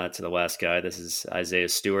on to the last guy. This is Isaiah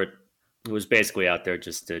Stewart, who was basically out there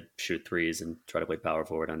just to shoot threes and try to play power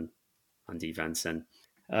forward on defense. And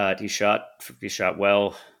he shot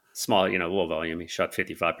well, small, low volume. He shot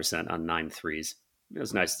 55% on 9 threes. It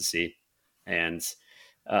was nice to see. And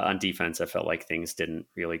on defense, I felt like things didn't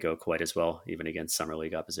really go quite as well, even against summer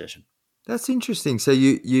league opposition. That's interesting. So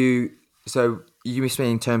you missed me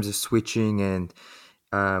in terms of switching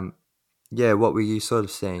and yeah, what were you sort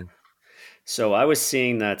of seeing? So I was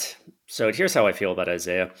seeing that. So here's how I feel about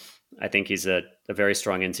Isaiah. I think he's a very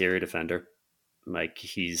strong interior defender. Like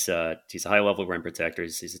he's a high level rim protector.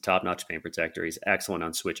 He's a top notch paint protector. He's excellent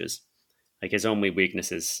on switches. Like his only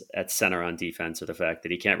weaknesses at center on defense are the fact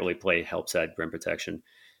that he can't really play help side rim protection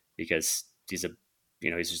because he's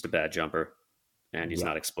just a bad jumper and he's Yeah,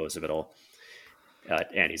 not explosive at all,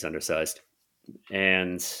 and he's undersized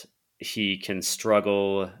and he can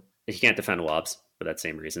struggle. He can't defend lobs for that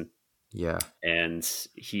same reason, yeah, and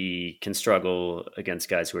he can struggle against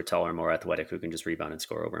guys who are taller and more athletic who can just rebound and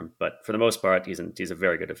score over him. But for the most part, he's a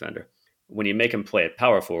very good defender. When you make him play at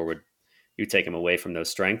power forward, you take him away from those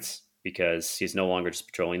strengths because he's no longer just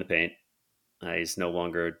patrolling the paint. He's no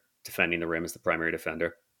longer defending the rim as the primary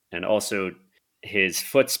defender, and also his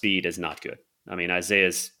foot speed is not good. I mean,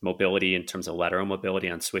 Isaiah's mobility in terms of lateral mobility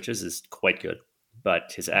on switches is quite good,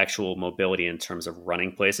 but his actual mobility in terms of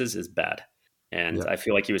running places is bad. And yeah, I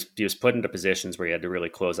feel like he was put into positions where he had to really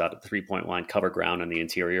close out at the 3 point line, cover ground on the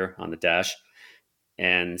interior on the dash,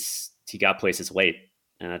 and he got places late.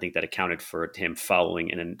 And I think that accounted for him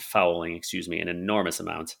fouling an enormous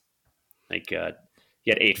amount. Like he had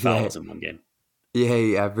 8 fouls yeah, in one game.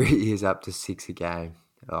 yeah. He is up to 6 a game.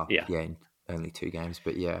 Oh, Yeah. yeah, in only 2 games,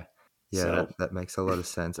 but yeah, yeah. So That makes a lot of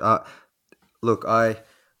sense. Look, I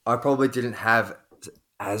probably didn't have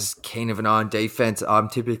as keen of an eye on defense. I'm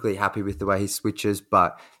typically happy with the way he switches,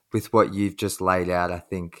 but with what you've just laid out, I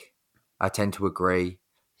think I tend to agree.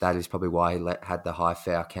 That is probably why had the high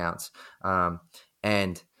foul counts.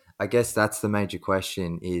 And I guess that's the major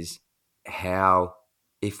question: is how,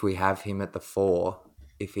 if we have him at the 4,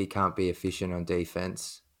 if he can't be efficient on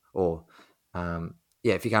defense, or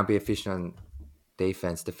if he can't be efficient on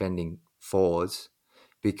defense defending 4s,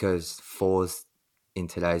 because 4s in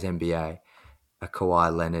today's NBA, a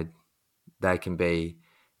Kawhi Leonard, they can be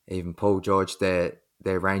even Paul George. They're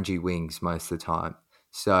rangy wings most of the time.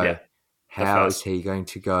 yeah, So the how is frost. he going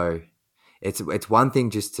to go? It's one thing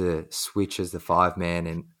just to switch as the 5 man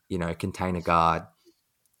and contain a guard.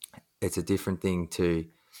 It's a different thing to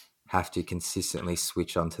have to consistently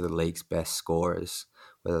switch onto the league's best scorers,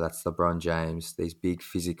 whether that's LeBron James, these big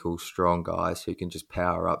physical strong guys who can just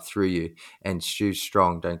power up through you. And Stu's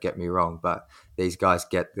strong, don't get me wrong, but these guys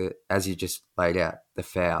get as you just laid out, the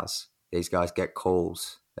fouls. These guys get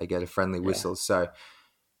calls, they get a friendly Yeah. whistle. So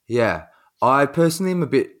yeah, I personally am a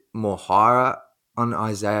bit more higher on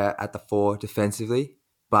Isaiah at the 4 defensively,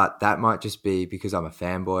 but that might just be because I'm a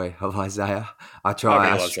fanboy of Isaiah. I Everybody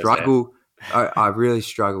loves Isaiah. struggle. I really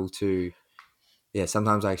struggle to, yeah,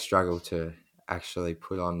 sometimes I struggle to actually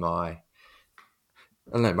put on I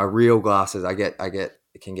don't know, my real glasses.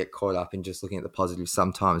 It can get caught up in just looking at the positives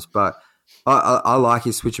sometimes, but I like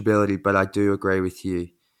his switchability, but I do agree with you.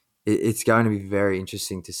 It's going to be very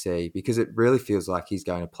interesting to see because it really feels like he's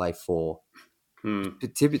going to play 4. Hmm.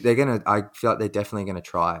 But I feel like they're definitely going to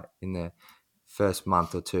try it in the first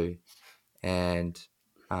month or two. And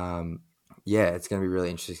yeah, it's going to be really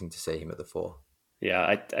interesting to see him at the 4.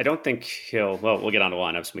 Yeah, I don't think he'll. Well, we'll get on to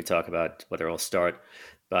lineups when we talk about whether he'll start.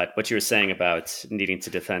 But what you were saying about needing to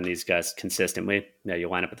defend these guys consistently, you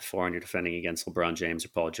line up at the 4 and you're defending against LeBron James or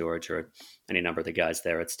Paul George or any number of the guys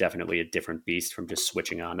there. It's definitely a different beast from just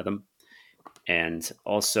switching onto them. And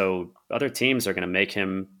also, other teams are going to make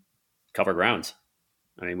him cover ground.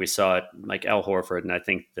 I mean, we saw it like Al Horford, and I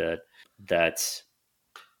think that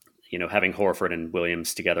having Horford and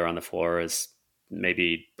Williams together on the floor is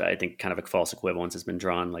maybe, I think, kind of a false equivalence has been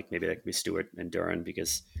drawn. Like maybe that could be Stewart and Duren,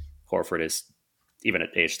 because Horford is, even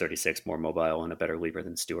at age 36, more mobile and a better leaper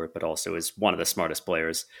than Stewart, but also is one of the smartest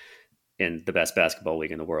players in the best basketball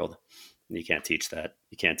league in the world. And you can't teach that.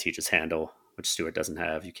 You can't teach his handle, which Stewart doesn't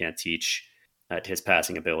have. You can't teach his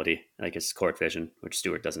passing ability, like his court vision, which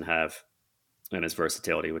Stewart doesn't have, and his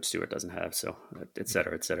versatility, which Stewart doesn't have. So, et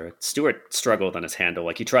cetera, et cetera. Stewart struggled on his handle.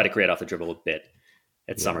 Like he tried to create off the dribble a bit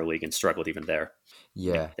at Summer League and struggled even there.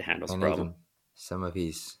 Yeah. The handle's a and problem. Even some of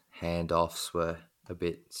his handoffs were a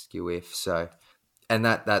bit skew-iff. So, and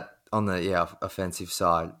that on the offensive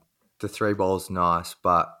side, the 3 ball's nice,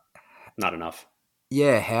 but not enough.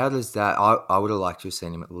 Yeah, how does that? I would have liked to have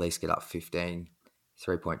seen him at least get up 15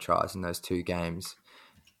 3-point tries in those 2 games.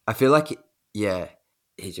 I feel like,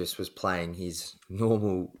 he just was playing his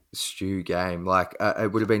normal Stu game. Like,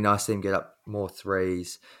 it would have been nice to see him get up more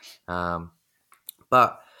threes.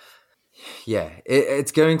 But,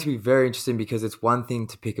 it's going to be very interesting because it's one thing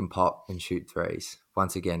to pick and pop and shoot threes,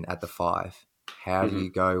 once again, at the 5. How do you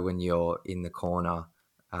go when you're in the corner?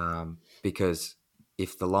 Because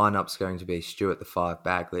if the lineup's going to be Stu at the 5,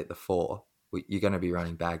 Bagley at the 4, you're going to be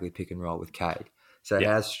running Bagley pick and roll with Cade. So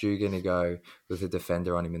how's Stu going to go with a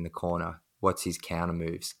defender on him in the corner? What's his counter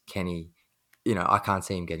moves? Can he, I can't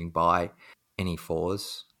see him getting by any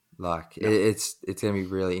 4s. Like, it's going to be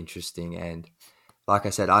really interesting. And like I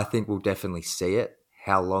said, I think we'll definitely see it.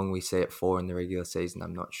 How long we see it for in the regular season,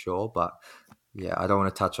 I'm not sure. But, I don't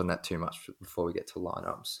want to touch on that too much before we get to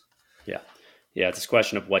lineups. Yeah, it's a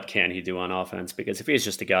question of what can he do on offense, because if he's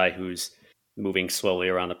just a guy who's moving slowly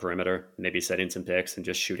around the perimeter, maybe setting some picks and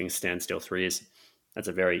just shooting standstill threes, that's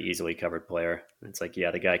a very easily covered player. It's like,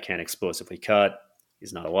 the guy can't explosively cut.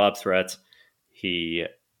 He's not a lob threat. He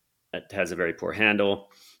has a very poor handle.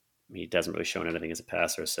 He doesn't really show anything as a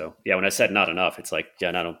passer. So, when I said not enough, it's like,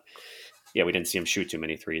 we didn't see him shoot too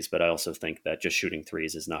many threes, but I also think that just shooting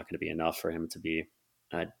threes is not going to be enough for him to be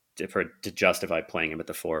to justify playing him at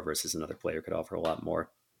the 4 versus another player could offer a lot more.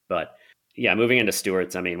 But moving into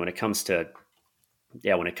Stewart's, I mean, when it comes down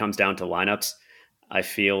to lineups, I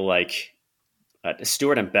feel like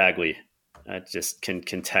Stewart and Bagley just can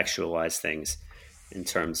contextualize things in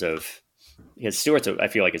terms of, because Stewart's, I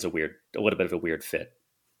feel like, is a little bit of a weird fit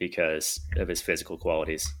because of his physical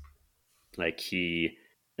qualities. Like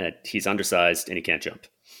he's undersized and he can't jump,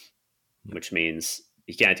 which means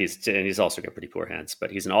he can't. He's also got pretty poor hands, but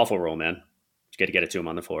he's an awful roll man. You got to get it to him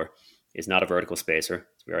on the floor. He's not a vertical spacer.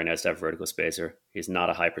 It's very nice to have a vertical spacer. He's not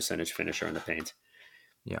a high percentage finisher in the paint.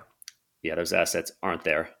 Those assets aren't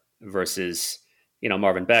there. Versus,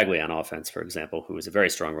 Marvin Bagley on offense, for example, who is a very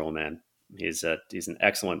strong roll man. He's an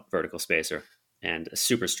excellent vertical spacer and a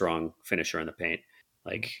super strong finisher in the paint.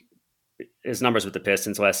 Like his numbers with the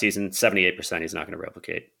Pistons last season, 78% he's not going to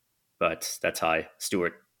replicate, but that's high.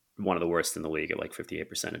 Stewart, one of the worst in the league at like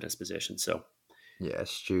 58% at his position. So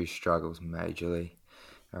Stu struggles majorly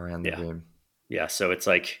around the rim. Yeah, so it's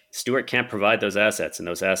like Stewart can't provide those assets, and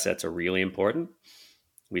those assets are really important.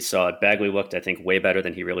 We saw Bagley looked, I think, way better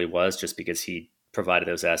than he really was, just because he provided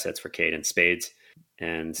those assets for Cade and Spades.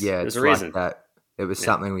 And there's a reason. Like that. It was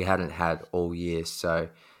something we hadn't had all year. So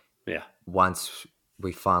once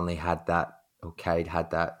we finally had that, or Cade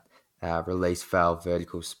had that release valve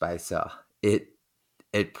vertical spacer, it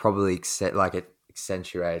probably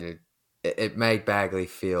accentuated. It made Bagley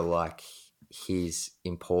feel like his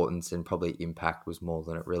importance and probably impact was more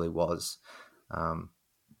than it really was.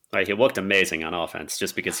 He looked amazing on offense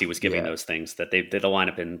just because he was giving those things that the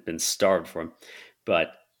lineup been starved for him.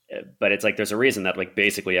 But it's like there's a reason that like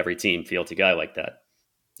basically every team fields a guy like that.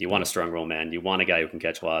 You want a strong roll man. You want a guy who can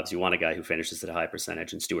catch lobs. You want a guy who finishes at a high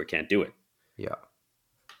percentage, and Stewart can't do it. Yeah.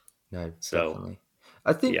 No, so, definitely.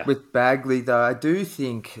 I think with Bagley, though, I do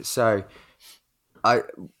think so.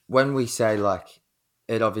 When we say like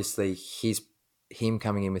it, obviously him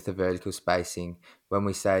coming in with the vertical spacing, when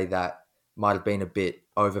we say that might have been a bit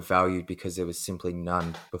overvalued because there was simply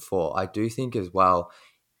none before. I do think as well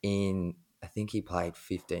I think he played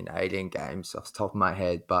 15, 18 games off the top of my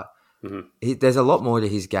head, but there's a lot more to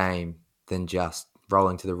his game than just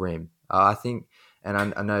rolling to the rim. I think, and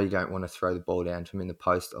I know you don't want to throw the ball down to him in the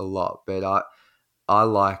post a lot, but I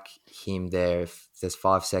like him there. If there's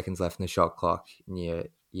 5 seconds left in the shot clock and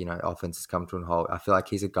offense has come to a halt, I feel like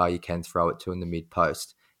he's a guy you can throw it to in the mid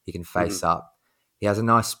post He can Hmm. face up. He has a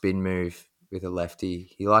nice spin move with a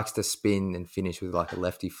lefty. He likes to spin and finish with like a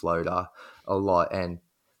lefty floater a lot. And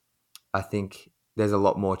I think there's a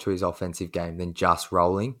lot more to his offensive game than just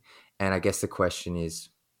rolling. And I guess the question is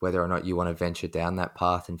whether or not you want to venture down that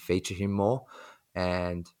path and feature him more.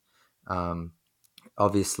 And um, Yeah.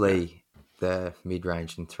 obviously, the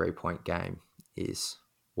mid-range and three-point game is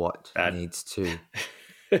what That. needs to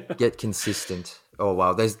get consistent. Oh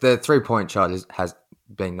well, there's the 3-point shot has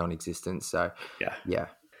been non-existent. So Yeah. yeah,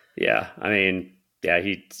 Yeah. I mean, yeah,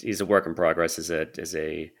 he's a work in progress as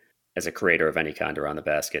a creator of any kind around the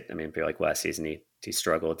basket. I mean, I feel like last season he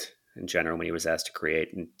struggled in general when he was asked to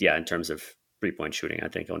create. And yeah, in terms of 3-point shooting, I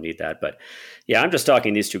think he'll need that. But yeah, I'm just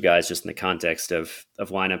talking these two guys just in the context of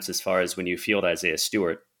lineups as far as when you field Isaiah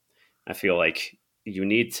Stewart. I feel like you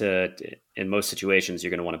need to, in most situations, you're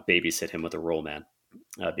going to want to babysit him with a roll man,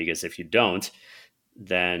 because if you don't,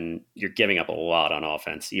 then you're giving up a lot on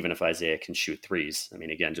offense. Even if Isaiah can shoot threes, I mean,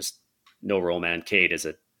 again, just no roll man. Cade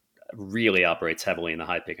really operates heavily in the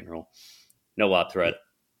high pick and roll, no lob threat,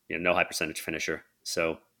 yeah. no high percentage finisher.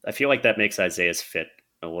 So I feel like that makes Isaiah's fit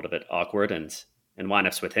a little bit awkward. And in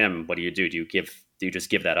lineups with him, what do you do? Do you just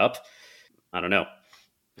give that up? I don't know.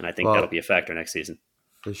 And I think that'll Well, be a factor next season.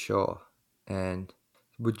 for sure. And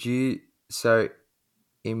would you? So,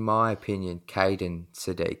 in my opinion, Cade and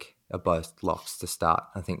Sadiq are both locks to start.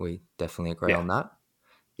 I think we definitely agree Yeah. on that.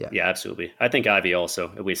 Yeah. Yeah, absolutely. I think Ivy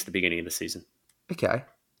also, at least at the beginning of the season. Okay.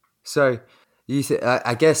 So you said,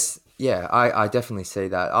 I guess, yeah, I definitely see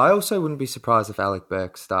that. I also wouldn't be surprised if Alec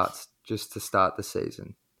Burke starts just to start the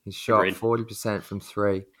season. He's shot Agreed. 40% from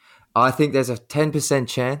three. I think there's a 10%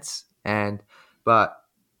 chance, but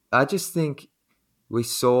I just think we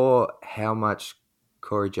saw how much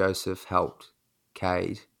Corey Joseph helped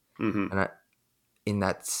Cade, Hmm. and in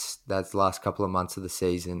that's last couple of months of the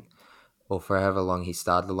season, or for however long he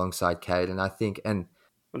started alongside Cade, and I think, and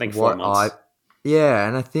I think four what I, months. yeah,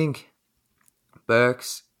 and I think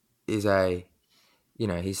Burks is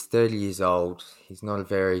he's 30 years old. He's not a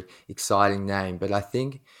very exciting name, but I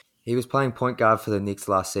think he was playing point guard for the Knicks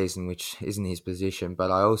last season, which isn't his position.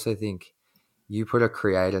 But I also think you put a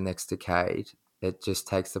creator next to Cade, it just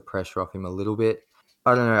takes the pressure off him a little bit.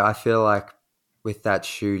 I don't know. I feel like with that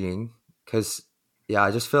shooting, because, yeah, I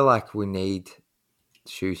just feel like we need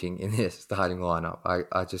shooting in this starting lineup.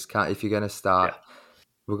 I just can't. If you're going to Yeah. start,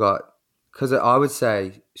 we've got, because I would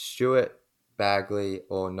say Stewart, Bagley,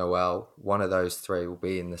 or Noel, one of those three will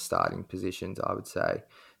be in the starting positions, I would say.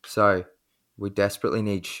 So we desperately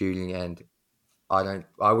need shooting, and I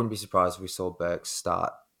wouldn't be surprised if we saw Burks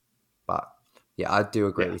start. But yeah, I do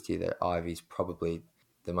agree Yeah. with you that Ivy's probably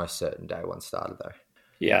the most certain day one starter, though.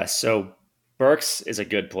 Yeah. So Burks is a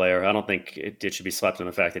good player. I don't think it should be slept on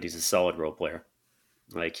the fact that he's a solid role player.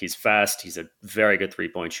 Like, he's fast. He's a very good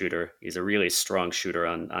 3-point shooter. He's a really strong shooter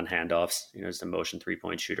on handoffs. He's a motion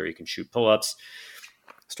 3-point shooter. He can shoot pull ups.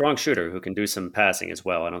 Strong shooter who can do some passing as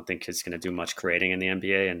well. I don't think he's going to do much creating in the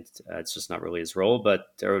NBA, and it's just not really his role. But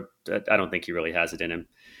I don't think he really has it in him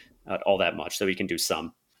all that much. So he can do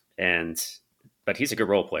some, and but he's a good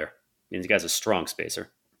role player. I mean, the guy's a strong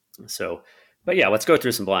spacer. So, but yeah, let's go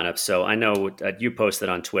through some lineups. So I know you posted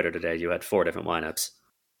on Twitter today. You had 4 different lineups.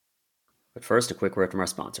 But first, a quick word from our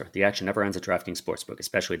sponsor. The action never ends at DraftKings Sportsbook,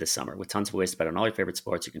 especially this summer. With tons of ways to bet on all your favorite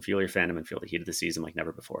sports, you can feel your fandom and feel the heat of the season like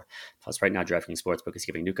never before. Plus, right now, DraftKings Sportsbook is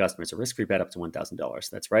giving new customers a risk-free bet up to $1,000.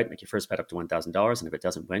 That's right, make your first bet up to $1,000, and if it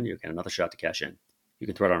doesn't win, you get another shot to cash in. You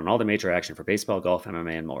can throw it on all the major action for baseball, golf,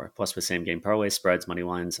 MMA, and more. Plus, with same-game parlays, spreads, money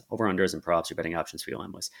lines, over-unders, and props, your betting options feel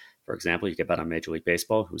endless. For example, you can bet on Major League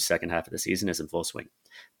Baseball, whose second half of the season is in full swing.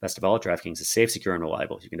 Best of all, DraftKings is safe, secure, and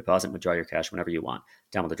reliable. You can deposit and withdraw your cash whenever you want.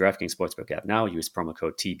 Download the DraftKings Sportsbook app now. Use promo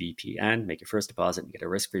code TBPN. Make your first deposit and get a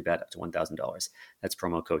risk-free bet up to $1,000. That's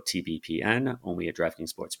promo code TBPN. Only at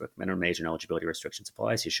DraftKings Sportsbook. Minimum age and eligibility restrictions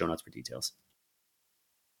apply. See show notes for details.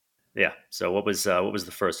 Yeah. So what was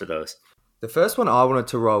the first of those? The first one I wanted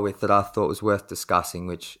to roll with that I thought was worth discussing,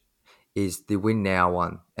 which is the win now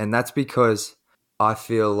one. And that's because I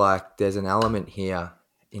feel like there's an element here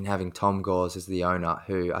in having Tom Gores as the owner,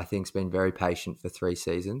 who I think's been very patient for 3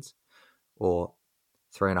 seasons or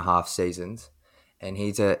 3.5 seasons. And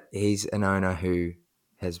he's an owner who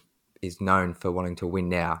is known for wanting to win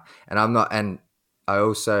now. And I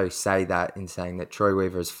also say that in saying that Troy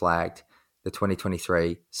Weaver has flagged the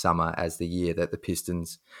 2023 summer as the year that the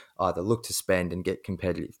Pistons either look to spend and get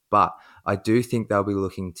competitive. But I do think they'll be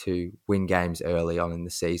looking to win games early on in the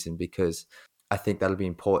season, because I think that'll be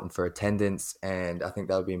important for attendance, and I think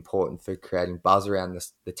that'll be important for creating buzz around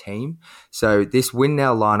the team. So this win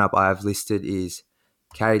now lineup I have listed is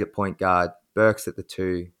Cade at point guard, Burks at the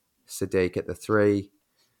 2, Sadiq at the 3,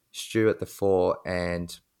 Stu at the 4,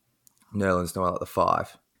 and Nerlens Noel at the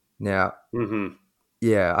 5. Now, Hmm.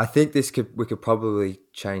 yeah, I think we could probably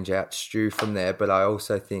change out Stu from there, but I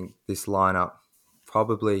also think this lineup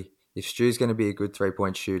probably, if Stu's going to be a good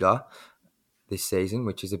 3-point shooter this season,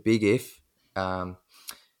 which is a big if, um,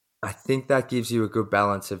 I think that gives you a good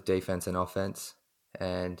balance of defense and offense.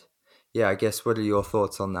 And yeah, I guess what are your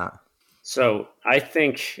thoughts on that? So I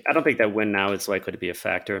don't think that win now is likely to be a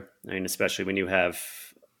factor. I mean, especially when you have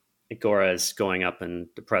Goraz going up in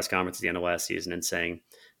the press conference at the end of last season and saying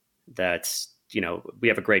that we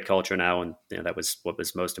have a great culture now, and that was what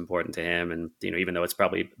was most important to him. And even though it's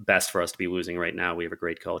probably best for us to be losing right now, we have a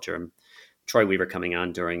great culture. And Troy Weaver coming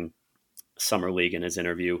on during summer league in his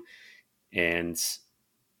interview and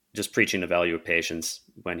just preaching the value of patience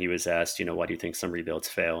when he was asked, why do you think some rebuilds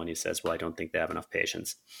fail? And he says, well, I don't think they have enough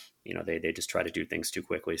patience. They just try to do things too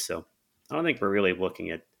quickly. So I don't think we're really looking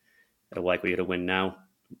at a likelihood to win now.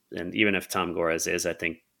 And even if Tom Gores is, I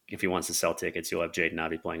think if he wants to sell tickets, you'll have Jaden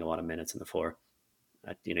Ivey playing a lot of minutes on the floor,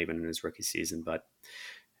 even in his rookie season. But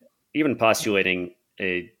even postulating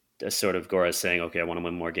a sort of Gores saying, okay, I want to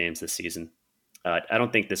win more games this season, I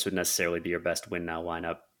don't think this would necessarily be your best win now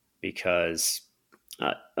lineup because,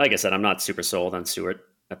 like I said, I'm not super sold on Stewart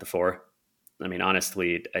at the 4. I mean,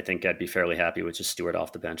 honestly, I think I'd be fairly happy with just Stewart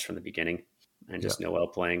off the bench from the beginning and Yeah. just Noel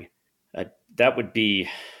playing. That would be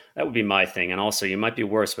my thing. And also, you might be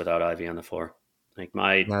worse without Ivy on the floor. Like No,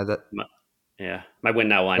 my yeah, my win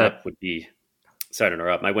now that lineup would be. Sorry to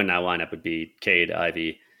interrupt. My win now lineup would be Cade,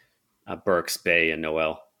 Ivy, Burks, Bay, and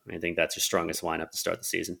Noel. I think that's your strongest lineup to start the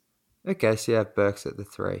season. okay. So you have Burks at the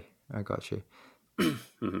 3. I got you.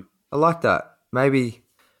 Hmm. I like that. Maybe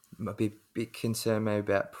might be a bit concerned maybe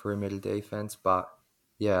about perimeter defense, but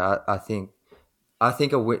yeah, I think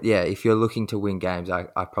yeah, if you're looking to win games, I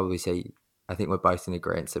probably see. I think we're both in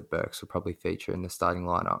agreement that Burks will probably feature in the starting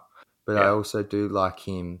lineup, but I Yeah. also do like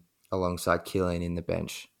him alongside Killian in the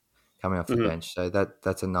bench, coming off the Hmm. bench. So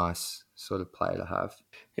that's a nice sort of player to have.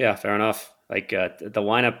 Yeah. Fair enough. Like the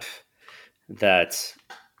lineup that.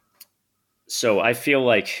 So I feel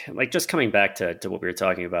like just coming back to what we were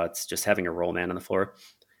talking about, just having a roll man on the floor.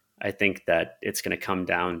 I think that it's going to come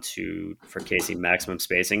down to for Casey maximum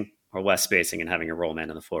spacing or less spacing and having a roll man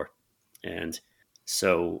on the floor. And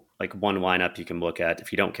so, like one lineup you can look at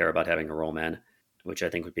if you don't care about having a roll man, which I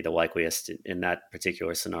think would be the likeliest in that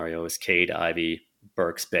particular scenario, is Cade, Ivy,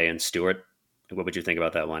 Burks, Bay, and Stewart. What would you think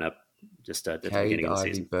about that lineup just at the Cade, beginning of the Ivy,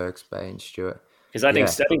 season? Burks, Bay, and Stewart. Because Yeah,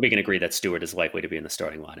 I think we can agree that Stewart is likely to be in the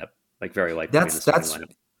starting lineup, like very likely to be in the starting that's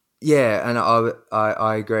lineup. yeah, and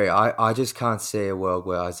I agree. I just can't see a world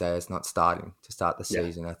where Isaiah's not starting to start the Yeah.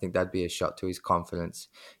 season. I think that'd be a shot to his confidence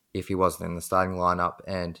if he wasn't in the starting lineup.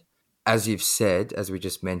 And as you've said, as we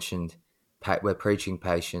just mentioned, we're preaching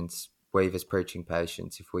patience. Weaver's preaching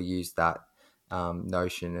patience. If we use that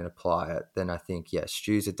notion and apply it, then I think yes,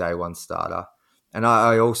 Stu's a day one starter. And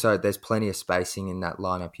I also there's plenty of spacing in that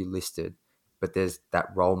lineup you listed, but there's that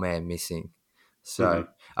roll man missing. Hmm. So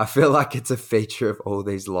I feel like it's a feature of all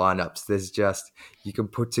these lineups. There's just you can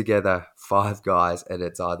put together 5 guys and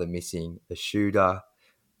it's either missing a shooter,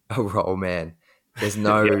 a roll man. There's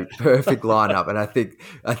no perfect lineup, and I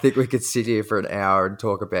think we could sit here for an hour and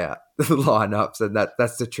talk about the lineups, and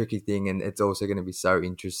that's the tricky thing, and it's also going to be so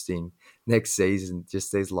interesting next season,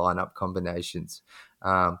 just these lineup combinations.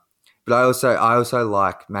 Um, but I also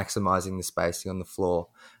like maximizing the spacing on the floor.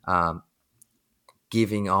 Um,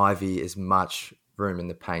 giving Ivy as much room in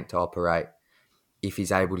the paint to operate if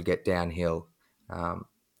he's able to get downhill. Um,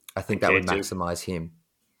 I think And that would Cade too. maximize him.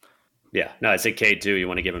 Yeah, no, I'd say Cade too. You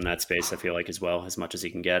want to give him that space, I feel like, as well, as much as he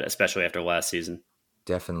can get, especially after last season.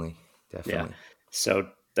 Definitely. Yeah. Definitely. So,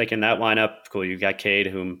 like in that lineup, cool. You got Cade,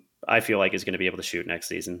 whom I feel like is going to be able to shoot next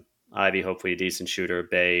season. Ivy, hopefully a decent shooter.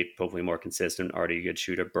 Bay, hopefully more consistent. Artie, a good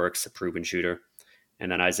shooter. Burks, a proven shooter.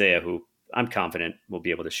 And then Isaiah, who I'm confident will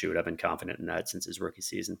be able to shoot. I've been confident in that since his rookie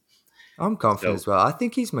season. I'm confident So, as well. I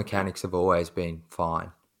think his yeah, mechanics have always been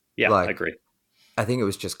fine. yeah, I Like, agree. I think it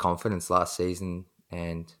was just confidence last season.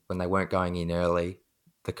 And when they weren't going in early,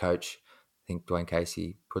 the coach, I think Dwayne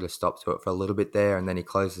Casey, put a stop to it for a little bit there. And then he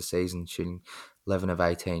closed the season shooting 11 of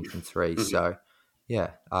 18 from 3. Mhm. So,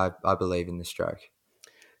 yeah, I believe in the stroke.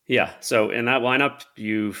 Yeah. So in that lineup,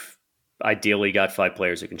 you've ideally got 5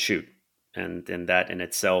 players who can shoot. And that in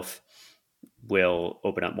itself will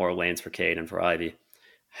open up more lanes for Cade and for Ivy.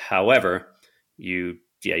 However, you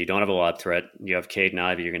don't have a lob threat. You have Cade and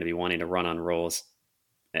Ivy. You're going to be wanting to run on rolls,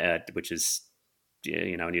 which is and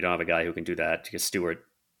you don't have a guy who can do that because Stewart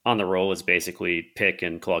on the roll is basically pick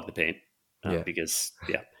and clog the paint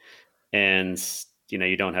Yeah. and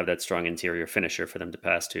you don't have that strong interior finisher for them to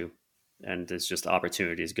pass to. and there's just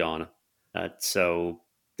opportunities gone. So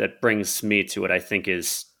that brings me to what I think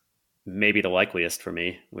is maybe the likeliest for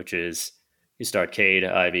me, which is you start Cade,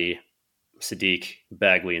 Ivy, Sadiq,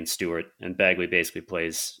 Bagley, and Stewart, and Bagley basically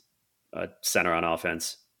plays center on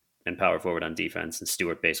offense and power forward on defense, and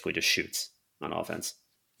Stewart basically just shoots on offense.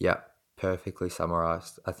 Yeah, perfectly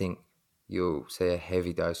summarised. I think you'll see a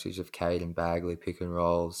heavy dosage of Cade and Bagley pick and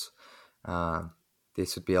rolls.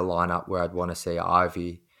 This would be a lineup where I'd want to see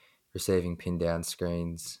Ivy receiving pin down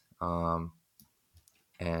screens. And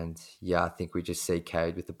yeah, I think we just see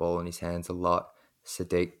Cade with the ball in his hands a lot.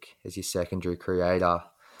 Sadiq as your secondary creator.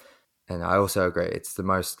 And I also agree, it's the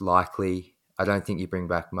most likely. I don't think you bring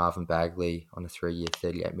back Marvin Bagley on a 3-year,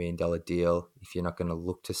 $38 million deal if you're not going to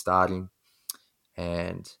look to start him.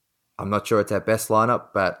 And I'm not sure it's our best lineup,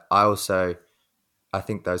 but I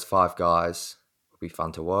think those 5 guys will be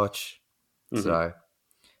fun to watch. Mm-hmm. So,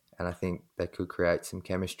 and I think they could create some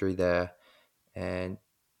chemistry there, and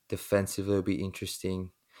defensively it'll be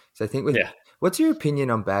interesting. So I think what's your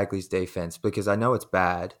opinion on Bagley's defense? Because I know it's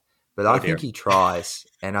bad, but I think he tries,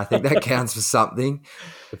 and I think that counts for something.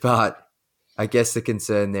 But I guess the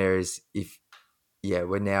concern there is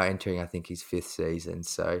we're now entering, I think, his 5th season.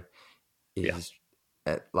 So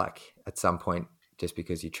at some point, just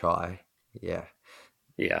because you try, you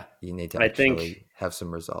need to actually have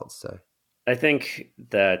some results. So I think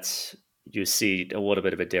that you see a little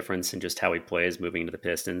bit of a difference in just how he plays moving to the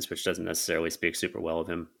Pistons, which doesn't necessarily speak super well of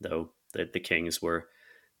him, though the Kings were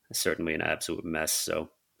certainly an absolute mess. So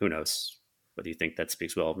who knows whether you think that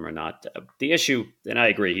speaks well of him or not. The issue, and I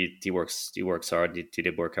agree, he works hard. He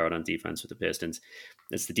did work hard on defense with the Pistons.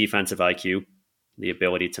 It's the defensive IQ, the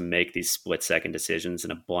ability to make these split-second decisions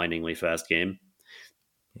in a blindingly fast game.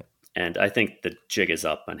 Yeah. And I think the jig is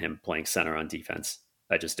up on him playing center on defense.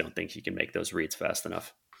 I just don't think he can make those reads fast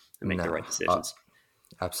enough and make the right decisions.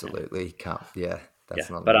 Absolutely, he can't. Yeah, that's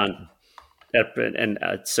not. But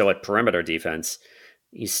so at perimeter defense,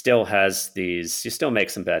 he still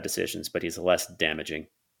makes some bad decisions, but he's less damaging.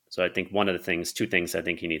 So I think two things I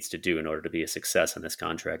think he needs to do in order to be a success in this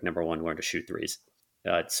contract. Number one, learn to shoot threes,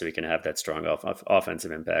 so he can have that strong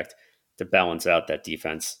offensive impact to balance out that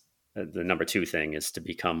defense. The number 2 thing is to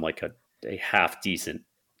become like a half decent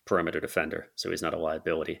perimeter defender, so he's not a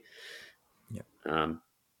liability. Yeah.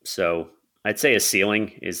 So I'd say his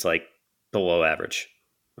ceiling is like below average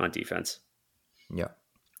on defense. Yeah.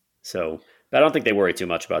 So but I don't think they worry too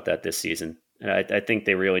much about that this season. And I think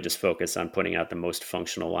they really just focus on putting out the most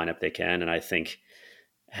functional lineup they can. And I think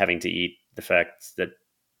having to eat the fact that,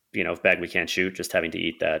 if Bagley can't shoot, just having to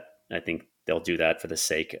eat that, I think they'll do that for the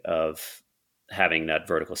sake of having that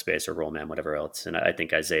vertical space or roll man, whatever else. And I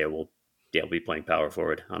think Isaiah will be playing power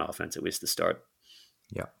forward on offense, at least to start.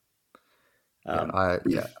 Yeah. I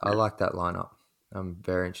like that lineup. I'm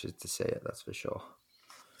very interested to see it. That's for sure.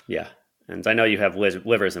 Yeah. And I know you have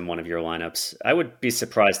Livers in one of your lineups. I would be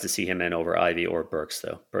surprised to see him in over Ivy or Burks,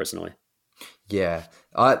 though, personally. Yeah.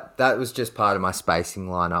 That was just part of my spacing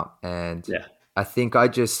lineup. And I think I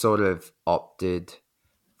just sort of opted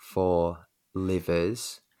for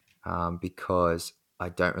Livers because I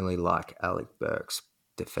don't really like Alec Burks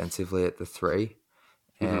defensively at the 3.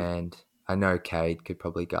 Mm-hmm. And I know Cade could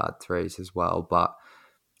probably guard 3s as well, but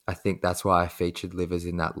I think that's why I featured Livers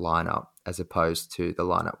in that lineup as opposed to the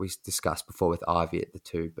lineup we discussed before with Ivy at the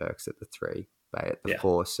 2, Burks at the 3, Bay at the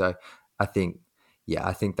 4. So I think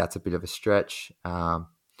that's a bit of a stretch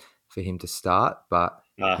for him to start, but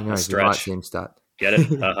who knows, you might see him start. Get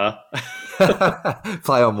it? Uh-huh.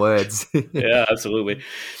 Play on words. Yeah, absolutely.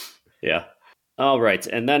 Yeah. All right.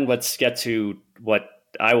 And then let's get to what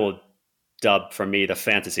I will dub for me the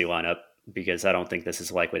fantasy lineup, because I don't think this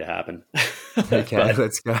is likely to happen. Okay,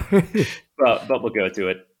 let's go. but we'll go to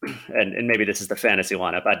it. And maybe this is the fantasy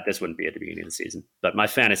lineup. This wouldn't be at the beginning of the season, but my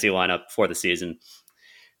fantasy lineup for the season,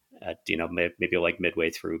 maybe like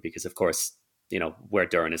midway through, because of course, where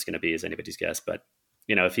Duren is going to be is anybody's guess. But,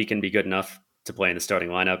 if he can be good enough to play in the starting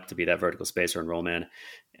lineup, to be that vertical spacer and roll man,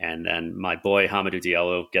 and then my boy Hamidou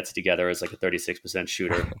Diallo gets it together as like a 36%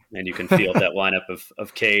 shooter, and you can field that lineup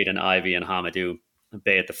of Cade and Ivy and Hamidou,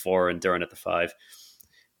 Bay at the 4 and Duren at the 5.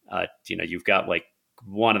 You've got like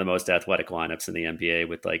one of the most athletic lineups in the NBA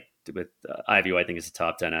with Ivy, who I think is a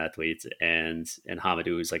top 10 athlete, and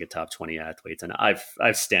Hamidou is like a top 20 athlete. And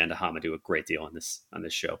I've stand Hamidou a great deal on this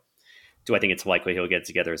show. Do I think it's likely he'll get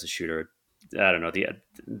together as a shooter? I don't know.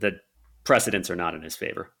 The precedents are not in his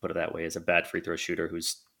favor, put it that way, as a bad free throw shooter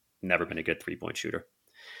who's never been a good 3-point shooter.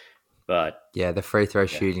 But yeah, the free throw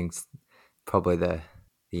shooting's probably the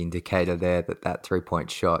indicator there that 3-point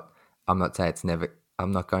shot. I'm not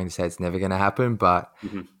going to say it's never going to happen, but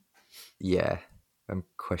yeah,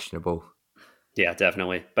 questionable. Yeah,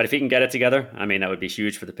 definitely. But if he can get it together, I mean, that would be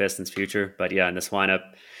huge for the Pistons' future. But yeah, in this lineup,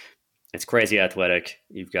 it's crazy athletic.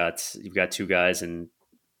 You've got two guys in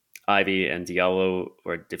Ivy and Diallo,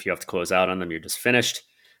 or if you have to close out on them, you're just finished.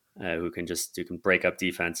 Who can break up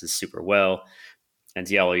defenses super well. And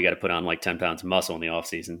Diallo, you got to put on like 10 pounds of muscle in the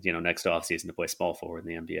offseason, next offseason to play small forward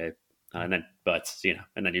in the NBA. And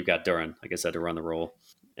then you've got Duran, like I said, to run the role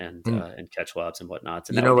And and catch lobs and whatnot.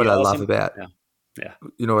 And you that know would what be I love awesome. about Yeah. Yeah.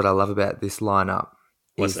 you know what I love about this lineup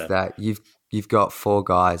What's is that? that you've got four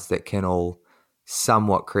guys that can all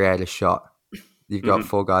somewhat create a shot. You've got Mm-hmm.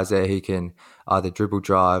 four guys there who can either dribble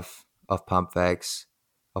drive off pump fakes,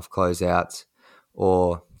 off closeouts,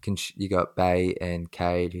 or you got Bay and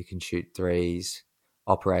Cade who can shoot threes,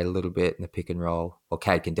 operate a little bit in the pick and roll. Well,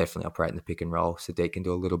 Cade can definitely operate in the pick and roll. Sadiq can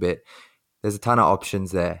do a little bit. There's a ton of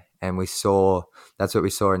options there. And that's what we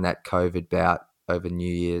saw in that COVID bout over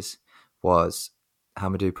New Year's was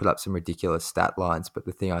Hamadou put up some ridiculous stat lines. But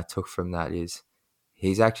the thing I took from that is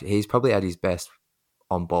he's probably at his best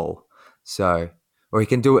on ball. So, or he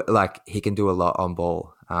can do it he can do a lot on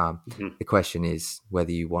ball. Mm-hmm. The question is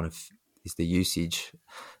whether you want is the usage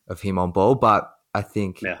of him on ball. But I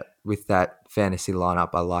think Yeah. with that fantasy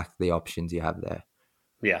lineup, I like the options you have there.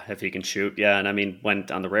 Yeah, if he can shoot. Yeah, and I mean, when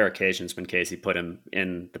on the rare occasions when Casey put him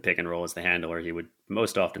in the pick and roll as the handler, he would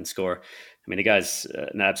most often score. I mean, the guy's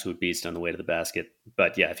an absolute beast on the way to the basket.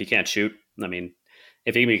 But yeah, if he can't shoot, I mean,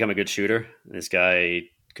 if he can become a good shooter, this guy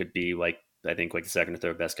could be I think the second or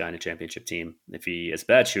third best guy in a championship team. If he is a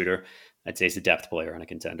bad shooter, I'd say he's a depth player and a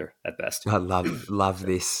contender at best. I love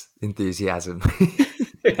this enthusiasm.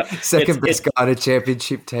 Yeah, Second best guy in a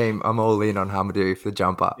championship team. I'm all in on Hamadou for the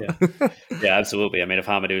jumper. Yeah. Yeah, absolutely. I mean, if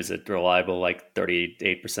Hamadou is a reliable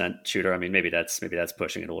 38% shooter, I mean, maybe that's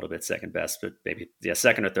pushing it a little bit, second best, but maybe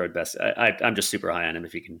second or third best. I'm just super high on him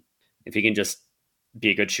if he can just be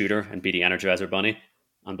a good shooter and be the Energizer Bunny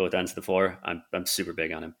on both ends of the floor. I'm super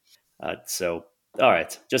big on him. So all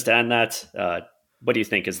right, just to end that, what do you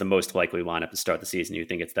think is the most likely lineup to start the season? You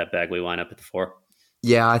think it's that Bagley lineup at the 4?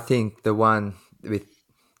 Yeah, I think the one with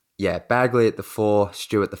Bagley at the 4,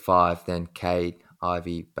 Stu at the 5, then Cade,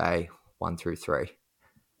 Ivy, Bay 1 through 3.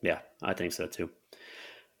 Yeah, I think so too.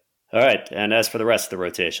 All right, and as for the rest of the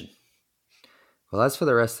rotation. Well, as for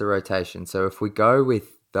the rest of the rotation, so if we go with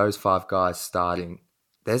those 5 guys starting,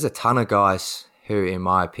 there's a ton of guys who, in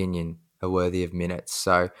my opinion, are worthy of minutes.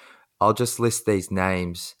 So I'll just list these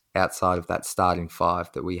names outside of that starting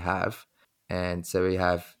 5 that we have. And so we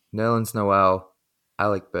have Nerlens Noel,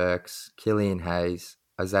 Alec Burks, Killian Hayes,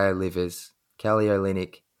 Isaiah Livers, Kelly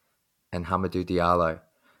Olynyk, and Hamadou Diallo.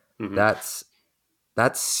 Mm-hmm.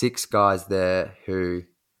 That's 6 guys there who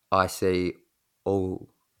I see all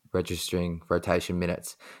registering rotation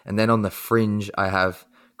minutes. And then on the fringe, I have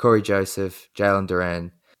Corey Joseph, Jalen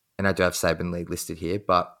Duran, and I do have Saben Lee listed here,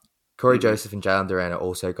 but Corey Joseph and Jalen Duran are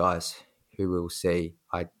also guys who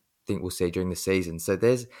I think we'll see during the season. So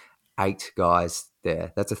there's 8 guys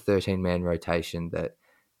there. That's a 13-man rotation that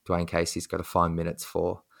Dwayne Casey's got to find minutes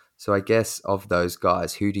for. So I guess of those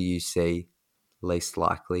guys, who do you see least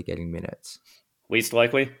likely getting minutes? Least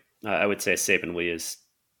likely? I would say Saben Lee is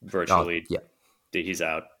virtually he's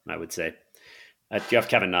out, I would say. You have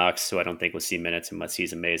Kevin Knox, who I don't think will see minutes unless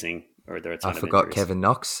he's amazing or there are a ton I of forgot injuries. Kevin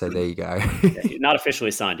Knox, so there you go. Not officially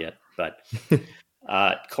signed yet, but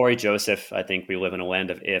Corey Joseph, I think we live in a land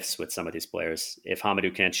of ifs with some of these players. If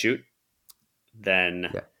Hamadou can't shoot,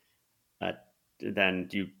 then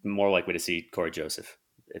you're more likely to see Corey Joseph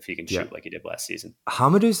if he can shoot like he did last season.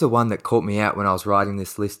 Hamadou's the one that caught me out when I was writing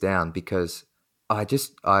this list down because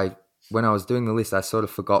when I was doing the list, I sort of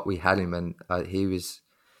forgot we had him, and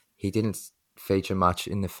he didn't feature much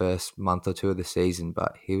in the first month or 2 of the season,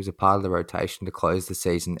 but he was a part of the rotation to close the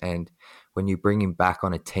season. And when you bring him back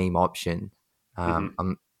on a team option,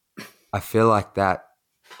 I feel like that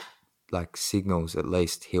signals at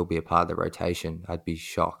least he'll be a part of the rotation. I'd be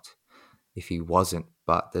shocked if he wasn't,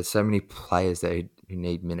 but there's so many players there who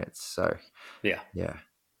need minutes. So yeah,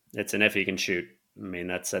 it's an if he can shoot. I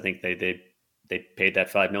mean, I think they paid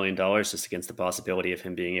that $5 million just against the possibility of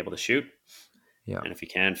him being able to shoot. Yeah. And if he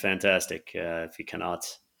can, fantastic. If he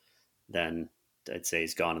cannot, then I'd say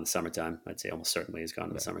he's gone in the summertime. I'd say almost certainly he's gone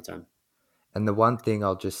in the summertime. And the one thing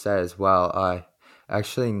I'll just say as well, I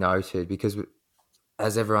actually noted, because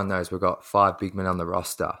as everyone knows, we've got 5 big men on the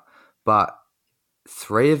roster, but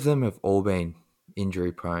 3 of them have all been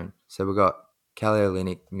injury prone. So we've got Kelly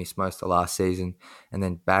Olynyk missed most of last season, and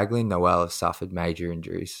then Bagley and Noel have suffered major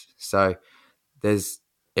injuries. So there's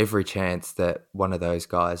every chance that one of those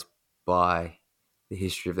guys, by the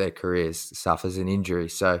history of their careers, suffers an injury.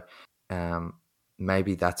 So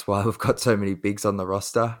maybe that's why we've got so many bigs on the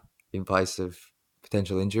roster in place of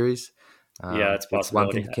potential injuries. Yeah, it's a It's one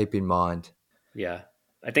thing possibility. to keep in mind. Yeah.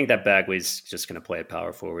 I think that Bagley's just going to play a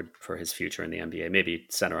power forward for his future in the NBA. Maybe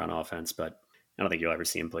center on offense, but I don't think you'll ever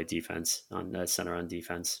see him play defense on center on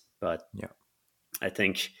defense. But Yeah. I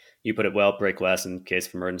think you put it well. Break glass in case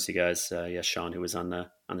of emergency, guys. Yes, Sean, who was on the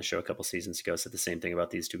show a couple seasons ago, said the same thing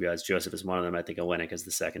about these two guys. Joseph is one of them. I think Olynyk is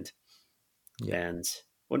the second, Yeah. and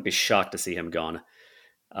wouldn't be shocked to see him gone.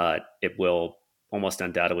 It will almost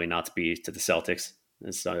undoubtedly not be to the Celtics,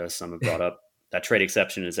 as some have brought up. That trade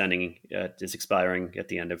exception is is expiring at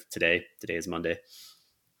the end of today. Today is Monday,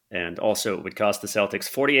 and also it would cost the Celtics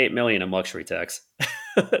 $48 million in luxury tax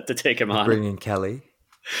to take him on. Bring in Kelly.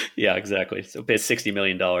 Yeah, exactly. So pay $60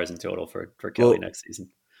 million in total for Kelly next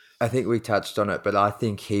season. I think we touched on it, but I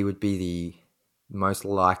think he would be the most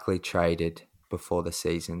likely traded before the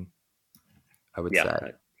season, I would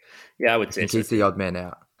say. I would say think he's the odd man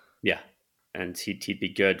out. Yeah, and he'd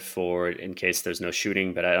be good for in case there's no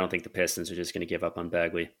shooting, but I don't think the Pistons are just going to give up on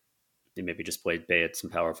Bagley. They maybe just play Bay at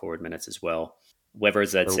some power forward minutes as well.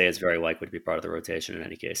 Livers, I'd say, is very likely to be part of the rotation in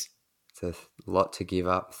any case. It's a lot to give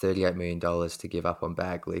up, $38 million to give up on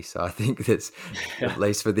Bagley. So I think that's, at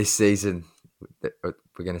least for this season,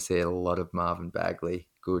 we're going to see a lot of Marvin Bagley,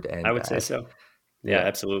 good and I would bad. say so. Yeah,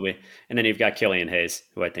 absolutely. And then you've got Killian Hayes,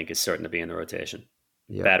 who I think is certain to be in the rotation,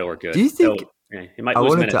 bad or good. Do you think... he might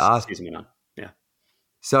lose minutes as the season went on. Yeah.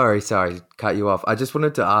 Sorry, cut you off. I just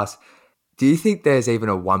wanted to ask, do you think there's even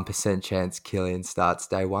a 1% chance Killian starts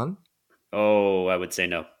day one? Oh, I would say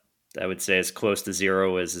no. I would say as close to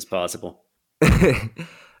zero as is possible.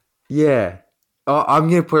 Yeah. Oh, I'm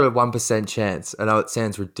going to put a 1% chance. I know it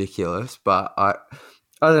sounds ridiculous, but I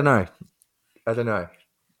don't know.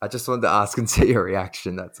 I just wanted to ask and see your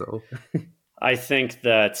reaction, that's all. I think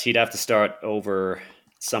that he'd have to start over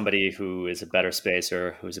somebody who is a better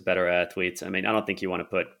spacer, who's a better athlete. I mean, I don't think you want to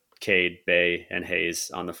put Cade, Bay, and Hayes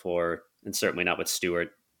on the floor, and certainly not with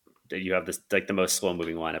Stewart. You have this like the most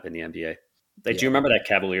slow-moving lineup in the NBA. Do you remember that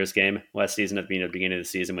Cavaliers game last season at the beginning of the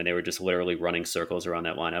season when they were just literally running circles around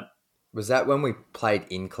that lineup? Was that when we played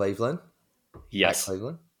in Cleveland? Yes. At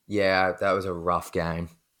Cleveland? Yeah, that was a rough game.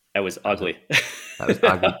 That was ugly. That was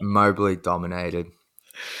ugly. Mobley dominated.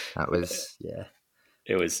 That was, yeah.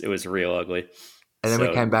 It was real ugly. And then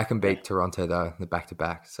we came back and beat Toronto, though, the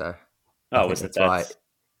back-to-back. So was it that? I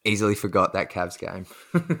easily forgot that Cavs game.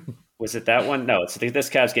 Was it that one? No, this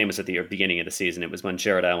Cavs game was at the beginning of the season. It was when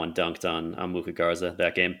Jared Allen dunked on Luka Garza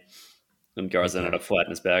that game. And Garza ended up flat in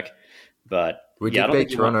his back. But we did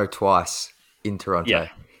beat Toronto twice in Toronto. Yeah.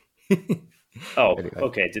 Anyway.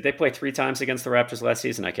 Okay. Did they play 3 times against the Raptors last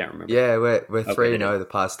season? I can't remember. Yeah, we're 3-0 the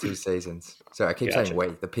past 2 seasons. So I keep saying we.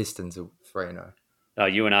 The Pistons are 3-0.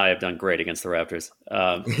 You and I have done great against the Raptors.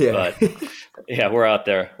 But yeah, we're out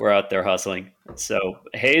there. We're out there hustling. So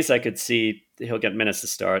Hayes, I could see he'll get minutes to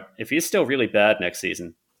start. If he's still really bad next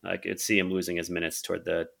season, I could see him losing his minutes toward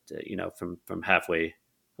from halfway,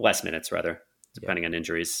 less minutes rather, depending on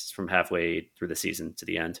injuries, from halfway through the season to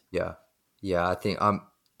the end. Yeah. I think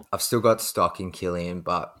I've still got stock in Killian,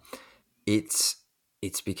 but it's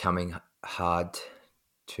becoming hard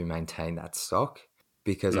to maintain that stock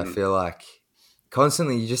because I feel like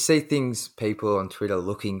constantly you just see people on Twitter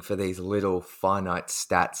looking for these little finite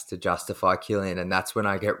stats to justify Killian, and that's when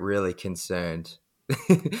I get really concerned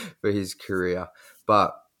for his career.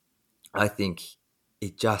 But I think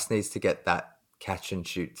it just needs to get that catch and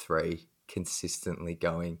shoot 3 consistently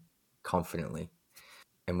going confidently.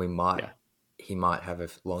 And he might have a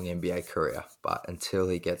long NBA career, but until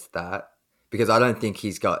he gets that, because I don't think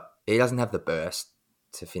he doesn't have the burst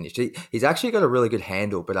to finish. He's actually got a really good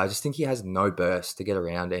handle, but I just think he has no burst to get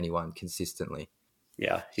around anyone consistently.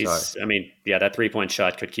 Yeah, that 3-point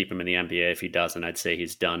shot could keep him in the NBA. If he doesn't, I'd say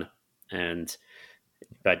he's done.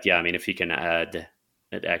 But if he can add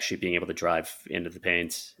actually being able to drive into the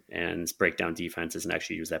paint and break down defenses and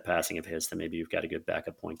actually use that passing of his, then maybe you've got a good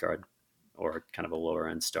backup point guard or kind of a lower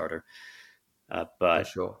end starter. But for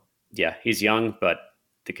sure. Yeah, he's young, but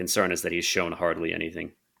the concern is that he's shown hardly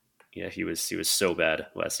anything. Yeah, he was so bad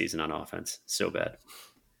last season on offense. So bad.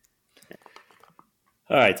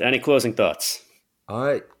 All right, any closing thoughts?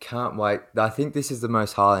 I can't wait. I think this is the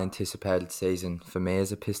most highly anticipated season for me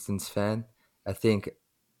as a Pistons fan. I think,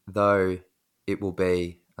 though it will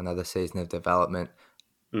be another season of development,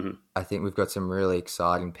 I think we've got some really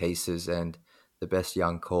exciting pieces and the best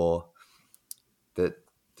young core that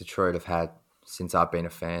Detroit have had since I've been a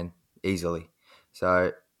fan, easily.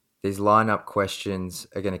 So these lineup questions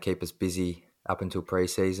are going to keep us busy up until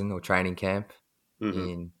preseason or training camp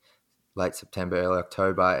in late September, early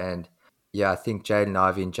October. And yeah, I think Jaden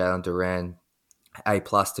Ivey and Jalen Duran A+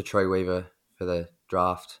 to Troy Weaver for the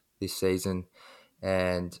draft this season.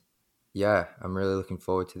 And yeah, I'm really looking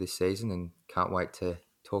forward to this season and can't wait to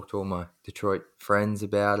talk to all my Detroit friends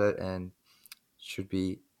about it, and should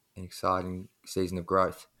be an exciting season of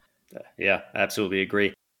growth. Yeah, absolutely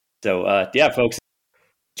agree. So, folks,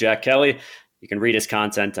 Jack Kelly. You can read his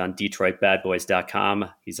content on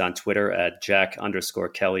DetroitBadBoys.com. He's on Twitter at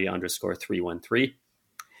Jack_Kelly_313.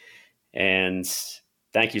 And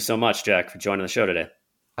thank you so much, Jack, for joining the show today.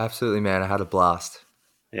 Absolutely, man. I had a blast.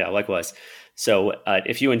 Yeah, likewise. So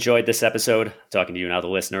if you enjoyed this episode, talking to you now, the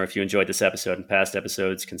listener, if you enjoyed this episode and past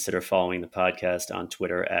episodes, consider following the podcast on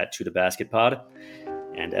Twitter at ToTheBasketPod.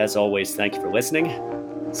 And as always, thank you for listening.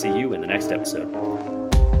 See you in the next episode.